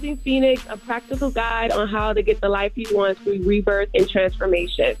called Rising Phoenix, a practical guide on how to get the life you want through rebirth and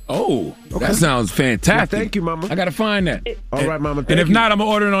transformation. Oh, that sounds fantastic. Well, thank you, Mama. I got to find that. All right, Mama. And if not, I'm going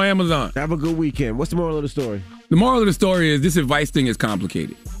to order it on Amazon. Have a good weekend. What's the moral of the story? The moral of the story is this advice thing is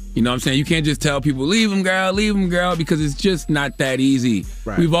complicated. You know what I'm saying? You can't just tell people, leave them, girl, because it's just not that easy.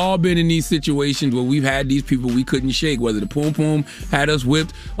 Right. We've all been in these situations where we've had these people we couldn't shake, whether the poom poom had us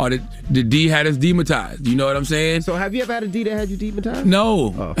whipped or the D had us demonetized. You know what I'm saying? So have you ever had a D that had you demonetized?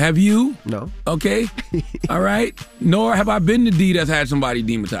 No. Oh. Have you? No. Okay. All right. Nor have I been the D that's had somebody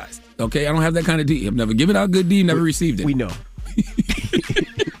demonetized. Okay. I don't have that kind of D. I've never given out good D, never received it. We know.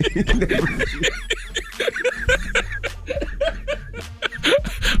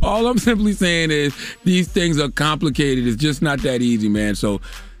 All I'm simply saying is these things are complicated. It's just not that easy, man. So,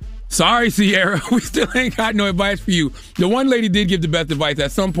 sorry, Sierra. We still ain't got no advice for you. The one lady did give the best advice.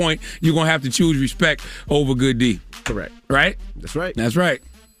 At some point, you're going to have to choose respect over good D. Correct. Right? That's right. That's right.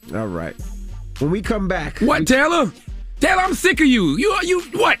 All right. When we come back. What, Taylor? Taylor, I'm sick of you. You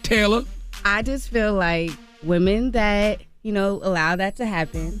what, Taylor? I just feel like women that, allow that to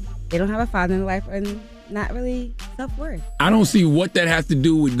happen, they don't have a father in their life and not really self-worth. I don't see what that has to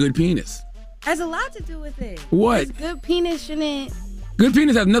do with good penis. Has a lot to do with it. What? Because good penis shouldn't. Good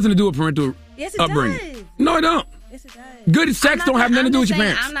penis has nothing to do with parental Yes, it upbringing. does. No, it don't. Yes, it does. Good sex don't have nothing to do with your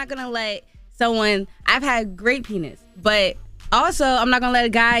parents. I'm not going to let someone. I've had great penis, but also I'm not going to let a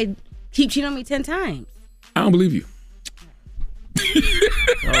guy keep cheating on me 10 times. I don't believe you.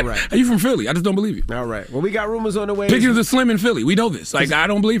 All right. Are you from Philly? I just don't believe you. All right. Well, we got rumors on the way. Pictures of Slim in Philly. We know this. I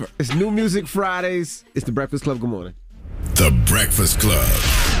don't believe her. It's New Music Fridays. It's The Breakfast Club. Good morning. The Breakfast Club.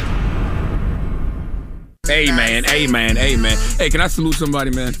 Amen. Hey, can I salute somebody,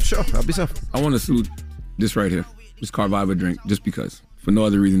 man? Sure. Help yourself. I want to salute this right here. This Carviva drink, just because. For no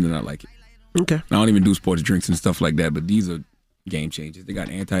other reason than I like it. Okay. I don't even do sports drinks and stuff like that, but these are game changers. They got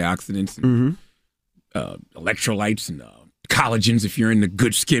antioxidants and electrolytes and collagens if you're in the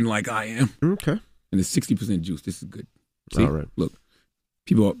good skin like I am. Okay. And it's 60% juice. This is good. See? All right. Look,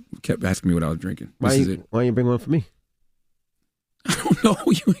 people kept asking me what I was drinking. This is it. Why you bring one for me? I don't know.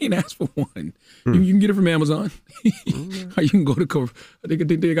 You ain't asked for one. You can get it from Amazon. Or you can go to, I think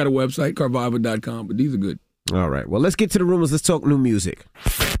they got a website, carviva.com, but these are good. All right. Well, let's get to the rumors. Let's talk new music.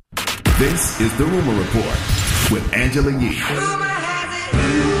 This is the Rumor Report with Angela Yee.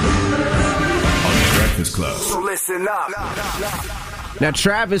 On the Breakfast Club. So listen up. Now,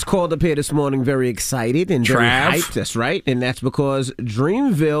 Travis called up here this morning very excited and very hyped. That's right. And that's because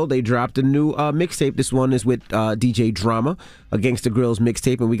Dreamville, they dropped a new mixtape. This one is with DJ Drama, a Gangsta Grillz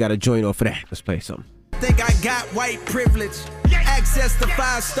mixtape, and we got a joint off of that. Let's play something. Think I got white privilege, access to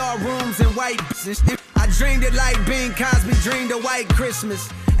 5-star rooms and white I dreamed it like Bing Cosby dreamed a white Christmas.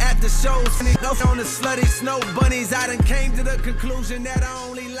 At the shows, on the slutty snow bunnies, I done came to the conclusion that I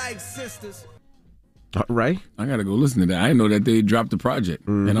only like sisters. All right. I got to go listen to that. I didn't know that they dropped the project.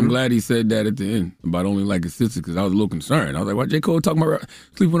 And I'm glad he said that at the end about only like his sister because I was a little concerned. I was like, what J. Cole talking about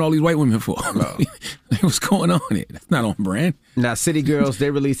sleeping with all these white women for? What's going on here? That's not on brand. Now, City Girls, they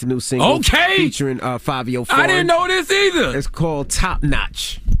released a new single featuring Fabio Foreign. I didn't know this either. It's called Top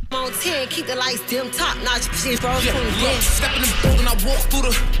Notch. On 10, keep the lights dim, top notch. Shit, bro. Step in the building, I walk through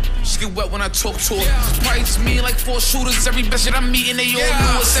the. She get wet when I talk to her. Price me like 4 shooters. Every bitch that I'm meeting, they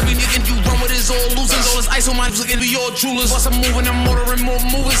all lose. Every nigga you run with is all losers. All this ice on my looking be all jewelers. Plus I'm moving and motoring more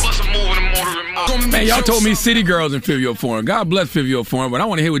movers. Man, y'all told me City Girls and Fivio Foreign. God bless Fivio Foreign, but I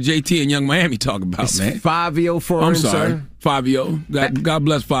want to hear what JT and Young Miami talk about, It's man. Fabio Foreign, I'm sorry. sir. Fabio. God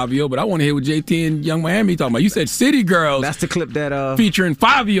bless Fabio, but I want to hear what JT and Young Miami talking about. You said City Girls. That's the clip that featuring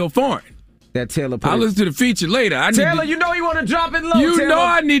Fabio Foreign. That Taylor put I'll listen to the feature later. Taylor, you know you want to drop it low, You Taylor. know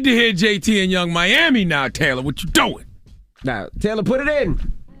I need to hear JT and Young Miami now, Taylor. What you doing? Now, Taylor, put it in.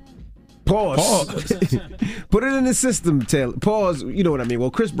 Pause. Put it in the system, Taylor. Pause. You know what I mean.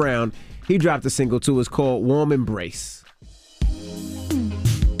 Well, Chris Brown, he dropped a single too. It's called Warm Embrace.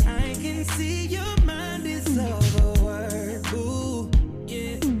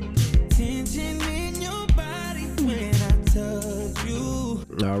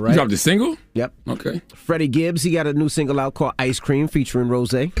 All right. You dropped a single? Yep. Okay. Freddie Gibbs, he got a new single out called Ice Cream featuring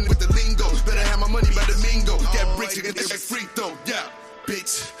Rose. With the lingo, better have my money by the mingo. That bricks, you get this free throw, yeah.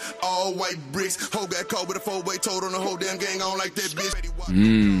 Bitch, all white bricks. Whole got caught with a 4-way told on the whole damn gang on like that bitch.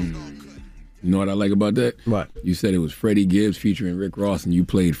 You know what I like about that? What? You said it was Freddie Gibbs featuring Rick Ross, and you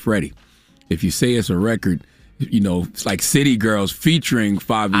played Freddie. If you say it's a record, you know, it's like City Girls featuring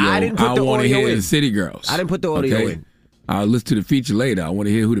Fabio. I want to hear the City Girls. I didn't put the audio in. I'll listen to the feature later. I want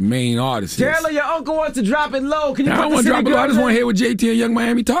to hear who the main artist is. Taylor, your uncle wants to drop it low. Can you I don't want to drop it low. I just want to hear what JT and Young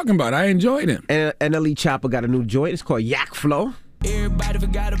Miami talking about. I enjoyed him. And NLE Chopper got a new joint. It's called Yak Flow. Everybody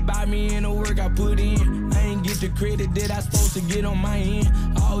forgot about me and the work I put in. I ain't get the credit that I supposed to get on my end.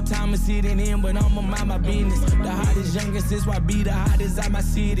 All time I'm sitting in, but I'ma mind my business. The hottest youngest is why be the hottest out my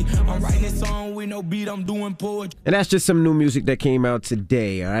city. I'm writing this song with no beat, I'm doing poetry. And that's just some new music that came out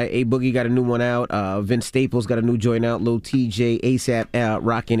today, all right? A Boogie got a new one out. Vince Staples got a new joint out. Lil TJ, ASAP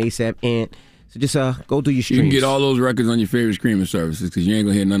Rockin', ASAP Ant. So just go do your streams. You can get all those records on your favorite streaming services because you ain't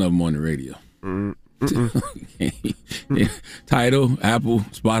going to hear none of them on the radio. Yeah. Tidal, Apple,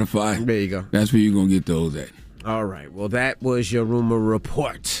 Spotify. There you go. That's where you're going to get those at. All right. Well, that was your rumor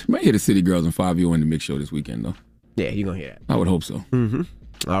report. You might hear the City Girls and Fabio in the mix show this weekend, though. Yeah, you're going to hear that. I would hope so.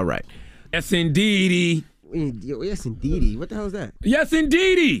 Mm-hmm. All right. Yes, indeedy. Yes, indeedy. What the hell is that? Yes,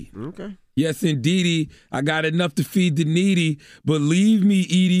 indeedy. Okay. Yes, indeedy. I got enough to feed the needy. Believe me,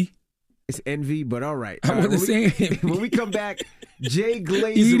 Edie. It's envy, but all right. I wasn't saying when we come back, Jay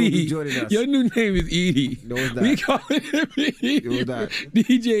Glazer will be joining us. Your new name is Edie. No, it's not. We call him Edie. No, it's not.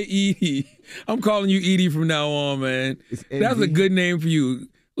 DJ Edie. I'm calling you Edie from now on, man. That's a good name for you.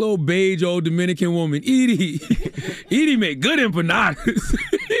 Little beige old Dominican woman. Edie. Edie make good empanadas.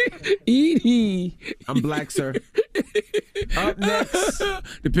 Edie. I'm black, sir. Up next.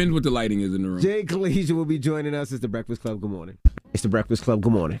 Depends what the lighting is in the room. Jay Glazer will be joining us. It's The Breakfast Club. Good morning. It's The Breakfast Club.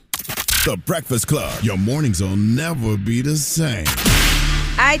 Good morning. The Breakfast Club. Your mornings will never be the same.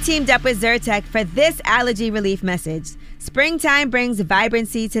 I teamed up with Zyrtec for this allergy relief message. Springtime brings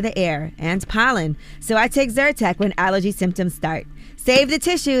vibrancy to the air and pollen, so I take Zyrtec when allergy symptoms start. Save the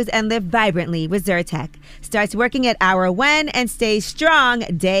tissues and live vibrantly with Zyrtec. Starts working at hour 1 and stays strong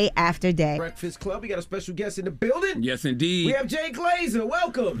day after day. Breakfast Club, we got a special guest in the building. Yes, indeed. We have Jay Glazer.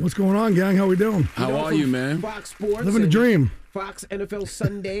 Welcome. What's going on, gang? How we doing? How are you, man? Fox Sports. Living the dream. Fox NFL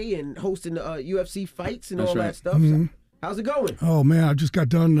Sunday and hosting UFC fights and That's all right. that stuff. Mm-hmm. So, how's it going? Oh, man, I just got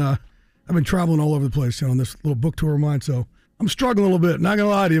done. I've been traveling all over the place, on this little book tour of mine, so I'm struggling a little bit. Not going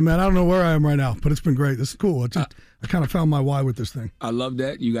to lie to you, man. I don't know where I am right now, but it's been great. This is cool. I kind of found my why with this thing. I love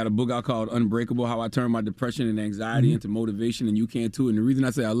that. You got a book out called Unbreakable, How I Turned My Depression and Anxiety into Motivation, and you can too. And the reason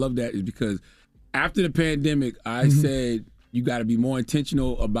I say I love that is because after the pandemic, I said you got to be more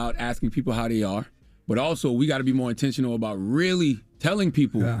intentional about asking people how they are, but also we got to be more intentional about really telling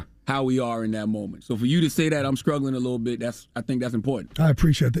people how we are in that moment. So for you to say that I'm struggling a little bit, I think that's important. I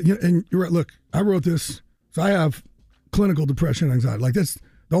appreciate that. And you're right. Look, I wrote this. So I have clinical depression and anxiety. Like that's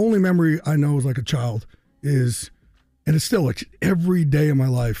the only memory I know as like a child is, and it's still like every day of my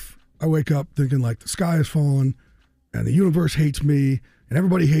life, I wake up thinking like the sky is falling and the universe hates me and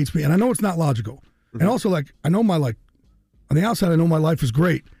everybody hates me. And I know it's not logical. And also like, I know on the outside, I know my life is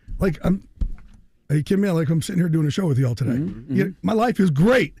great. Like are you kidding me? Like I'm sitting here doing a show with y'all today. Yeah, my life is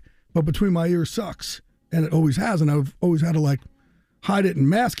great, but between my ears sucks. And it always has. And I've always had to like hide it and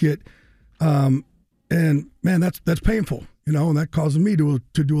mask it. And man, that's painful, and that causes me to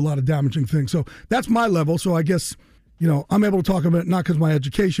do a lot of damaging things. So that's my level. So I guess, I'm able to talk about it not because of my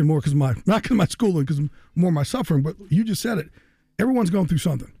education, not because of my schooling, because more my suffering. But you just said it. Everyone's going through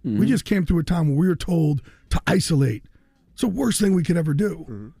something. We just came through a time where we were told to isolate. It's the worst thing we could ever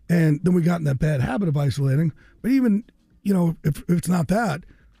do. And then we got in that bad habit of isolating. But even, if it's not that,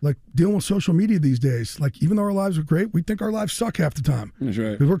 like dealing with social media these days, like even though our lives are great, we think our lives suck half the time. That's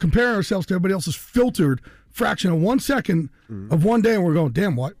right. Because we're comparing ourselves to everybody else's filtered fraction of 1 second of one day, and we're going,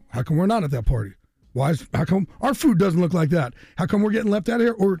 damn, how come we're not at that party? How come our food doesn't look like that? How come we're getting left out of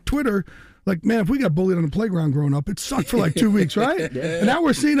here? Or Twitter, like, man, if we got bullied on the playground growing up, it sucked for like 2 weeks, right? And now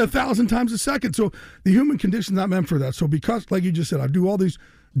we're seeing 1,000 times a second. So the human condition's not meant for that. So because, like you just said, I do all these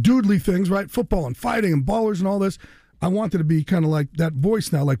doodly things, right? Football and fighting and ballers and all this. I wanted to be kind of like that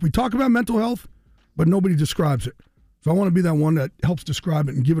voice now. Like we talk about mental health, but nobody describes it. So I want to be that one that helps describe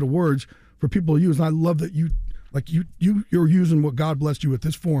it and give it a words for people to use. And I love that you're using what God blessed you with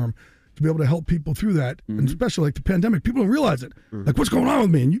this forum to to be able to help people through that, and especially like the pandemic. People don't realize it. Like, what's going on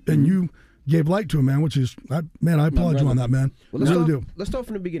with me? And you gave light to him, man, which is, I applaud you on that, man. Well, let's start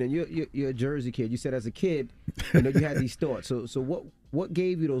from the beginning. You're a Jersey kid. You said as a kid, you had these thoughts. So what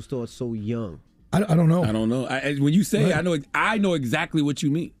gave you those thoughts so young? I don't know. I don't know. When you say it, I know exactly what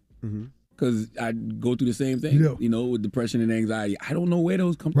you mean. Because I go through the same thing, with depression and anxiety. I don't know where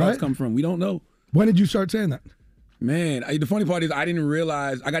those thoughts come from. We don't know. When did you start saying that? Man, the funny part is I didn't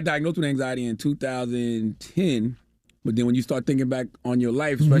realize. I got diagnosed with anxiety in 2010. But then when you start thinking back on your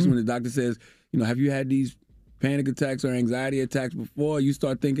life, especially when the doctor says, have you had these panic attacks or anxiety attacks before? You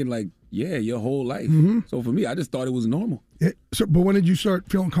start thinking like, yeah, your whole life. So for me, I just thought it was normal. But when did you start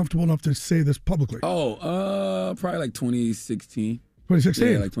feeling comfortable enough to say this publicly? Oh, probably like 2016. 2016?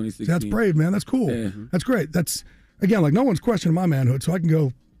 Yeah, like 2016. That's brave, man. That's cool. Yeah. That's great. That's, again, like no one's questioning my manhood, so I can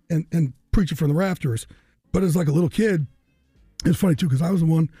go and preach it from the rafters. But as like a little kid, it's funny too, because I was the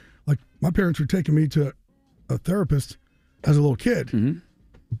one, like my parents were taking me to a therapist as a little kid,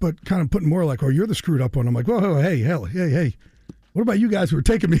 but kind of putting more like, oh, you're the screwed up one. I'm like, whoa, hey, what about you guys who are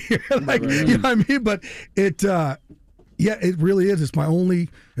taking me here? Like, you know what I mean? But it really is. It's my only.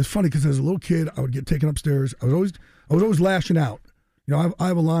 It's funny because as a little kid, I would get taken upstairs. I was always lashing out. I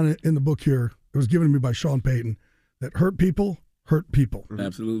have a line in the book here. It was given to me by Sean Payton that hurt people hurt people.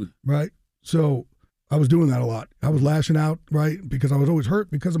 Absolutely. Right. So I was doing that a lot. I was lashing out, right, because I was always hurt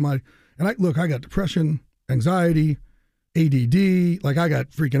because of I got depression, anxiety, ADD, like I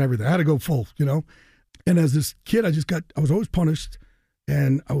got freaking everything. I had to go full, And as this kid, I was always punished,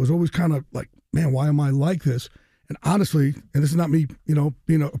 and I was always kind of like, man, why am I like this? And honestly, and this is not me,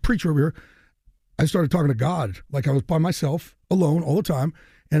 being a preacher over here, I started talking to God. Like I was by myself, alone all the time.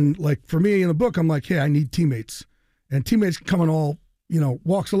 And like for me in the book, I'm like, hey, I need teammates. And teammates come in all,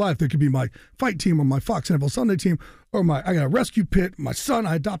 walks of life. They could be my fight team or my Fox NFL Sunday team, or I got a rescue pit. My son,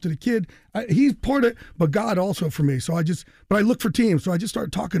 I adopted a kid. He's part of it, but God also for me. So but I look for teams. So I just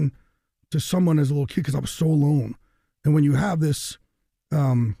started talking to someone as a little kid because I was so alone. And when you have this,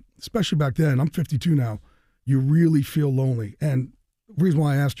 especially back then, I'm 52 now, you really feel lonely. And the reason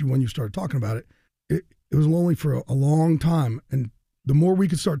why I asked you when you started talking about it, it was lonely for a long time. And the more we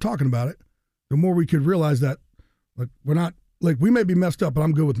could start talking about it, the more we could realize that, like, we're not, like, we may be messed up, but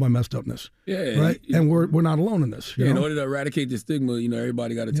I'm good with my messed upness. Yeah. Right? And we're not alone in this. In order to eradicate the stigma,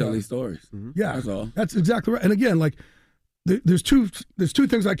 everybody got to tell their stories. Yeah. That's all. That's exactly right. And again, like, there's two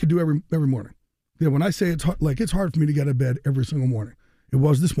things I could do every morning. When I say it's hard for me to get out of bed every single morning. It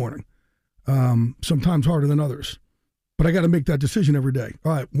was this morning. Sometimes harder than others. But I got to make that decision every day.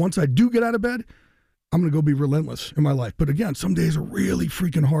 All right, once I do get out of bed, I'm going to go be relentless in my life. But again, some days are really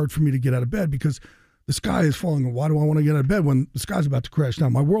freaking hard for me to get out of bed because the sky is falling. Why do I want to get out of bed when the sky's about to crash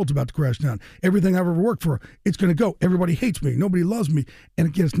down? My world's about to crash down. Everything I've ever worked for, it's going to go. Everybody hates me. Nobody loves me. And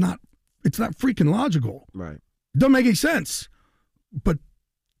again, it's not freaking logical. Right. It doesn't make any sense. But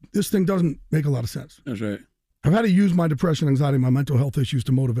this thing doesn't make a lot of sense. That's right. I've had to use my depression, anxiety, my mental health issues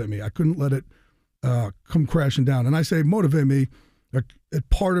to motivate me. I couldn't let it come crashing down. And I say motivate me.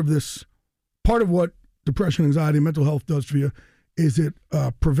 Part of what depression, anxiety, mental health does for you is it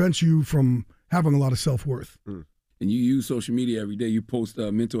prevents you from having a lot of self-worth. And you use social media every day. You post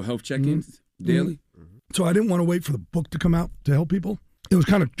mental health check-ins daily. So I didn't want to wait for the book to come out to help people. It was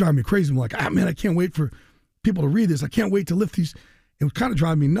kind of driving me crazy. I'm like, man, I can't wait for people to read this. I can't wait to lift these. It was kind of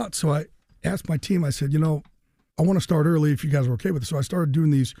driving me nuts. So I asked my team, I said, I want to start early if you guys are okay with it. So I started doing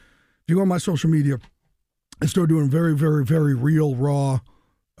these. If you go on my social media, I started doing very, very, very real, raw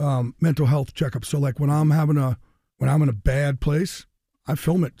mental health checkups. So like when I'm in a bad place, I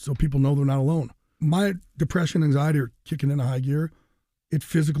film it so people know they're not alone. My depression, anxiety are kicking into high gear. It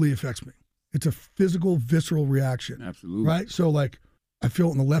physically affects me. It's a physical, visceral reaction. Absolutely. Right? So like I feel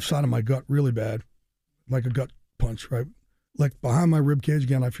it on the left side of my gut really bad, like a gut punch, right? Like behind my rib cage,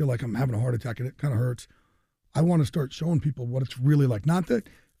 again, I feel like I'm having a heart attack and it kind of hurts. I want to start showing people what it's really like. Not that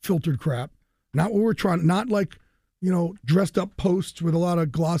filtered crap, not what we're trying, not like, dressed up posts with a lot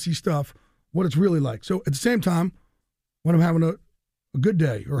of glossy stuff, what it's really like. So at the same time, when I'm having a good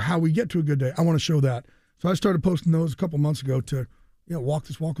day or how we get to a good day, I want to show that. So I started posting those a couple months ago to, walk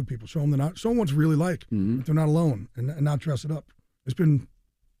this walk with people, show them what it's really like, that they're not alone and not dress it up. That's been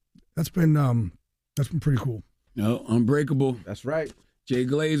pretty cool. No, Unbreakable. That's right. Jay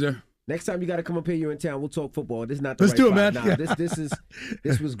Glazer. Next time you got to come up here, you're in town. We'll talk football. This is not the Let's right do it, spot. man. Nah,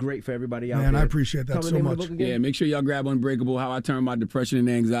 this was great for everybody out there. Man, I appreciate that so much. Yeah, make sure y'all grab Unbreakable, How I Turn My Depression and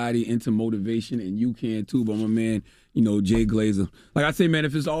Anxiety into Motivation, and you can too, by my man, Jay Glazer. Like I say, man,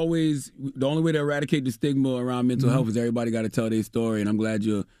 if it's always, the only way to eradicate the stigma around mental health is everybody got to tell their story, and I'm glad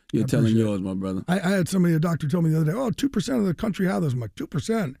you're telling yours, my brother. I had a doctor tell me the other day, 2% of the country have this. I'm like,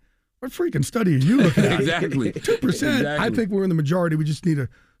 2%? What freaking study are you looking at? Exactly. 2%. Exactly. I think we're in the majority. We just need to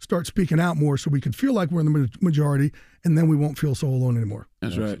start speaking out more so we can feel like we're in the majority, and then we won't feel so alone anymore.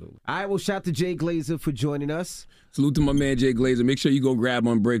 That's right. All right, well, shout out to Jay Glazer for joining us. Salute to my man Jay Glazer. Make sure you go grab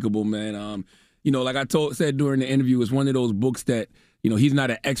Unbreakable, man. Like I said during the interview, it's one of those books that, he's not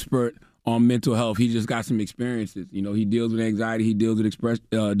an expert on mental health. He just got some experiences. He deals with anxiety, he deals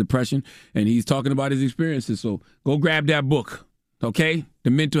with depression, and he's talking about his experiences. So go grab that book, okay? The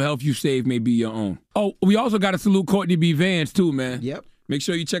mental health you save may be your own. Oh, we also got to salute Courtney B. Vance, too, man. Yep. Make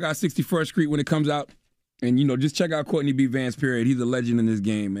sure you check out 61st Street when it comes out. And, just check out Courtney B. Vance, period. He's a legend in this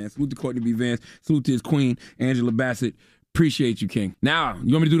game, man. Salute to Courtney B. Vance. Salute to his queen, Angela Bassett. Appreciate you, King. Now,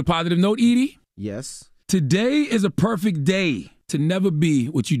 you want me to do the positive note, Edie? Yes. Today is a perfect day to never be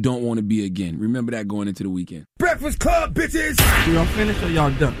what you don't want to be again. Remember that going into the weekend. Breakfast Club, bitches! Y'all finished or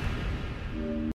y'all done?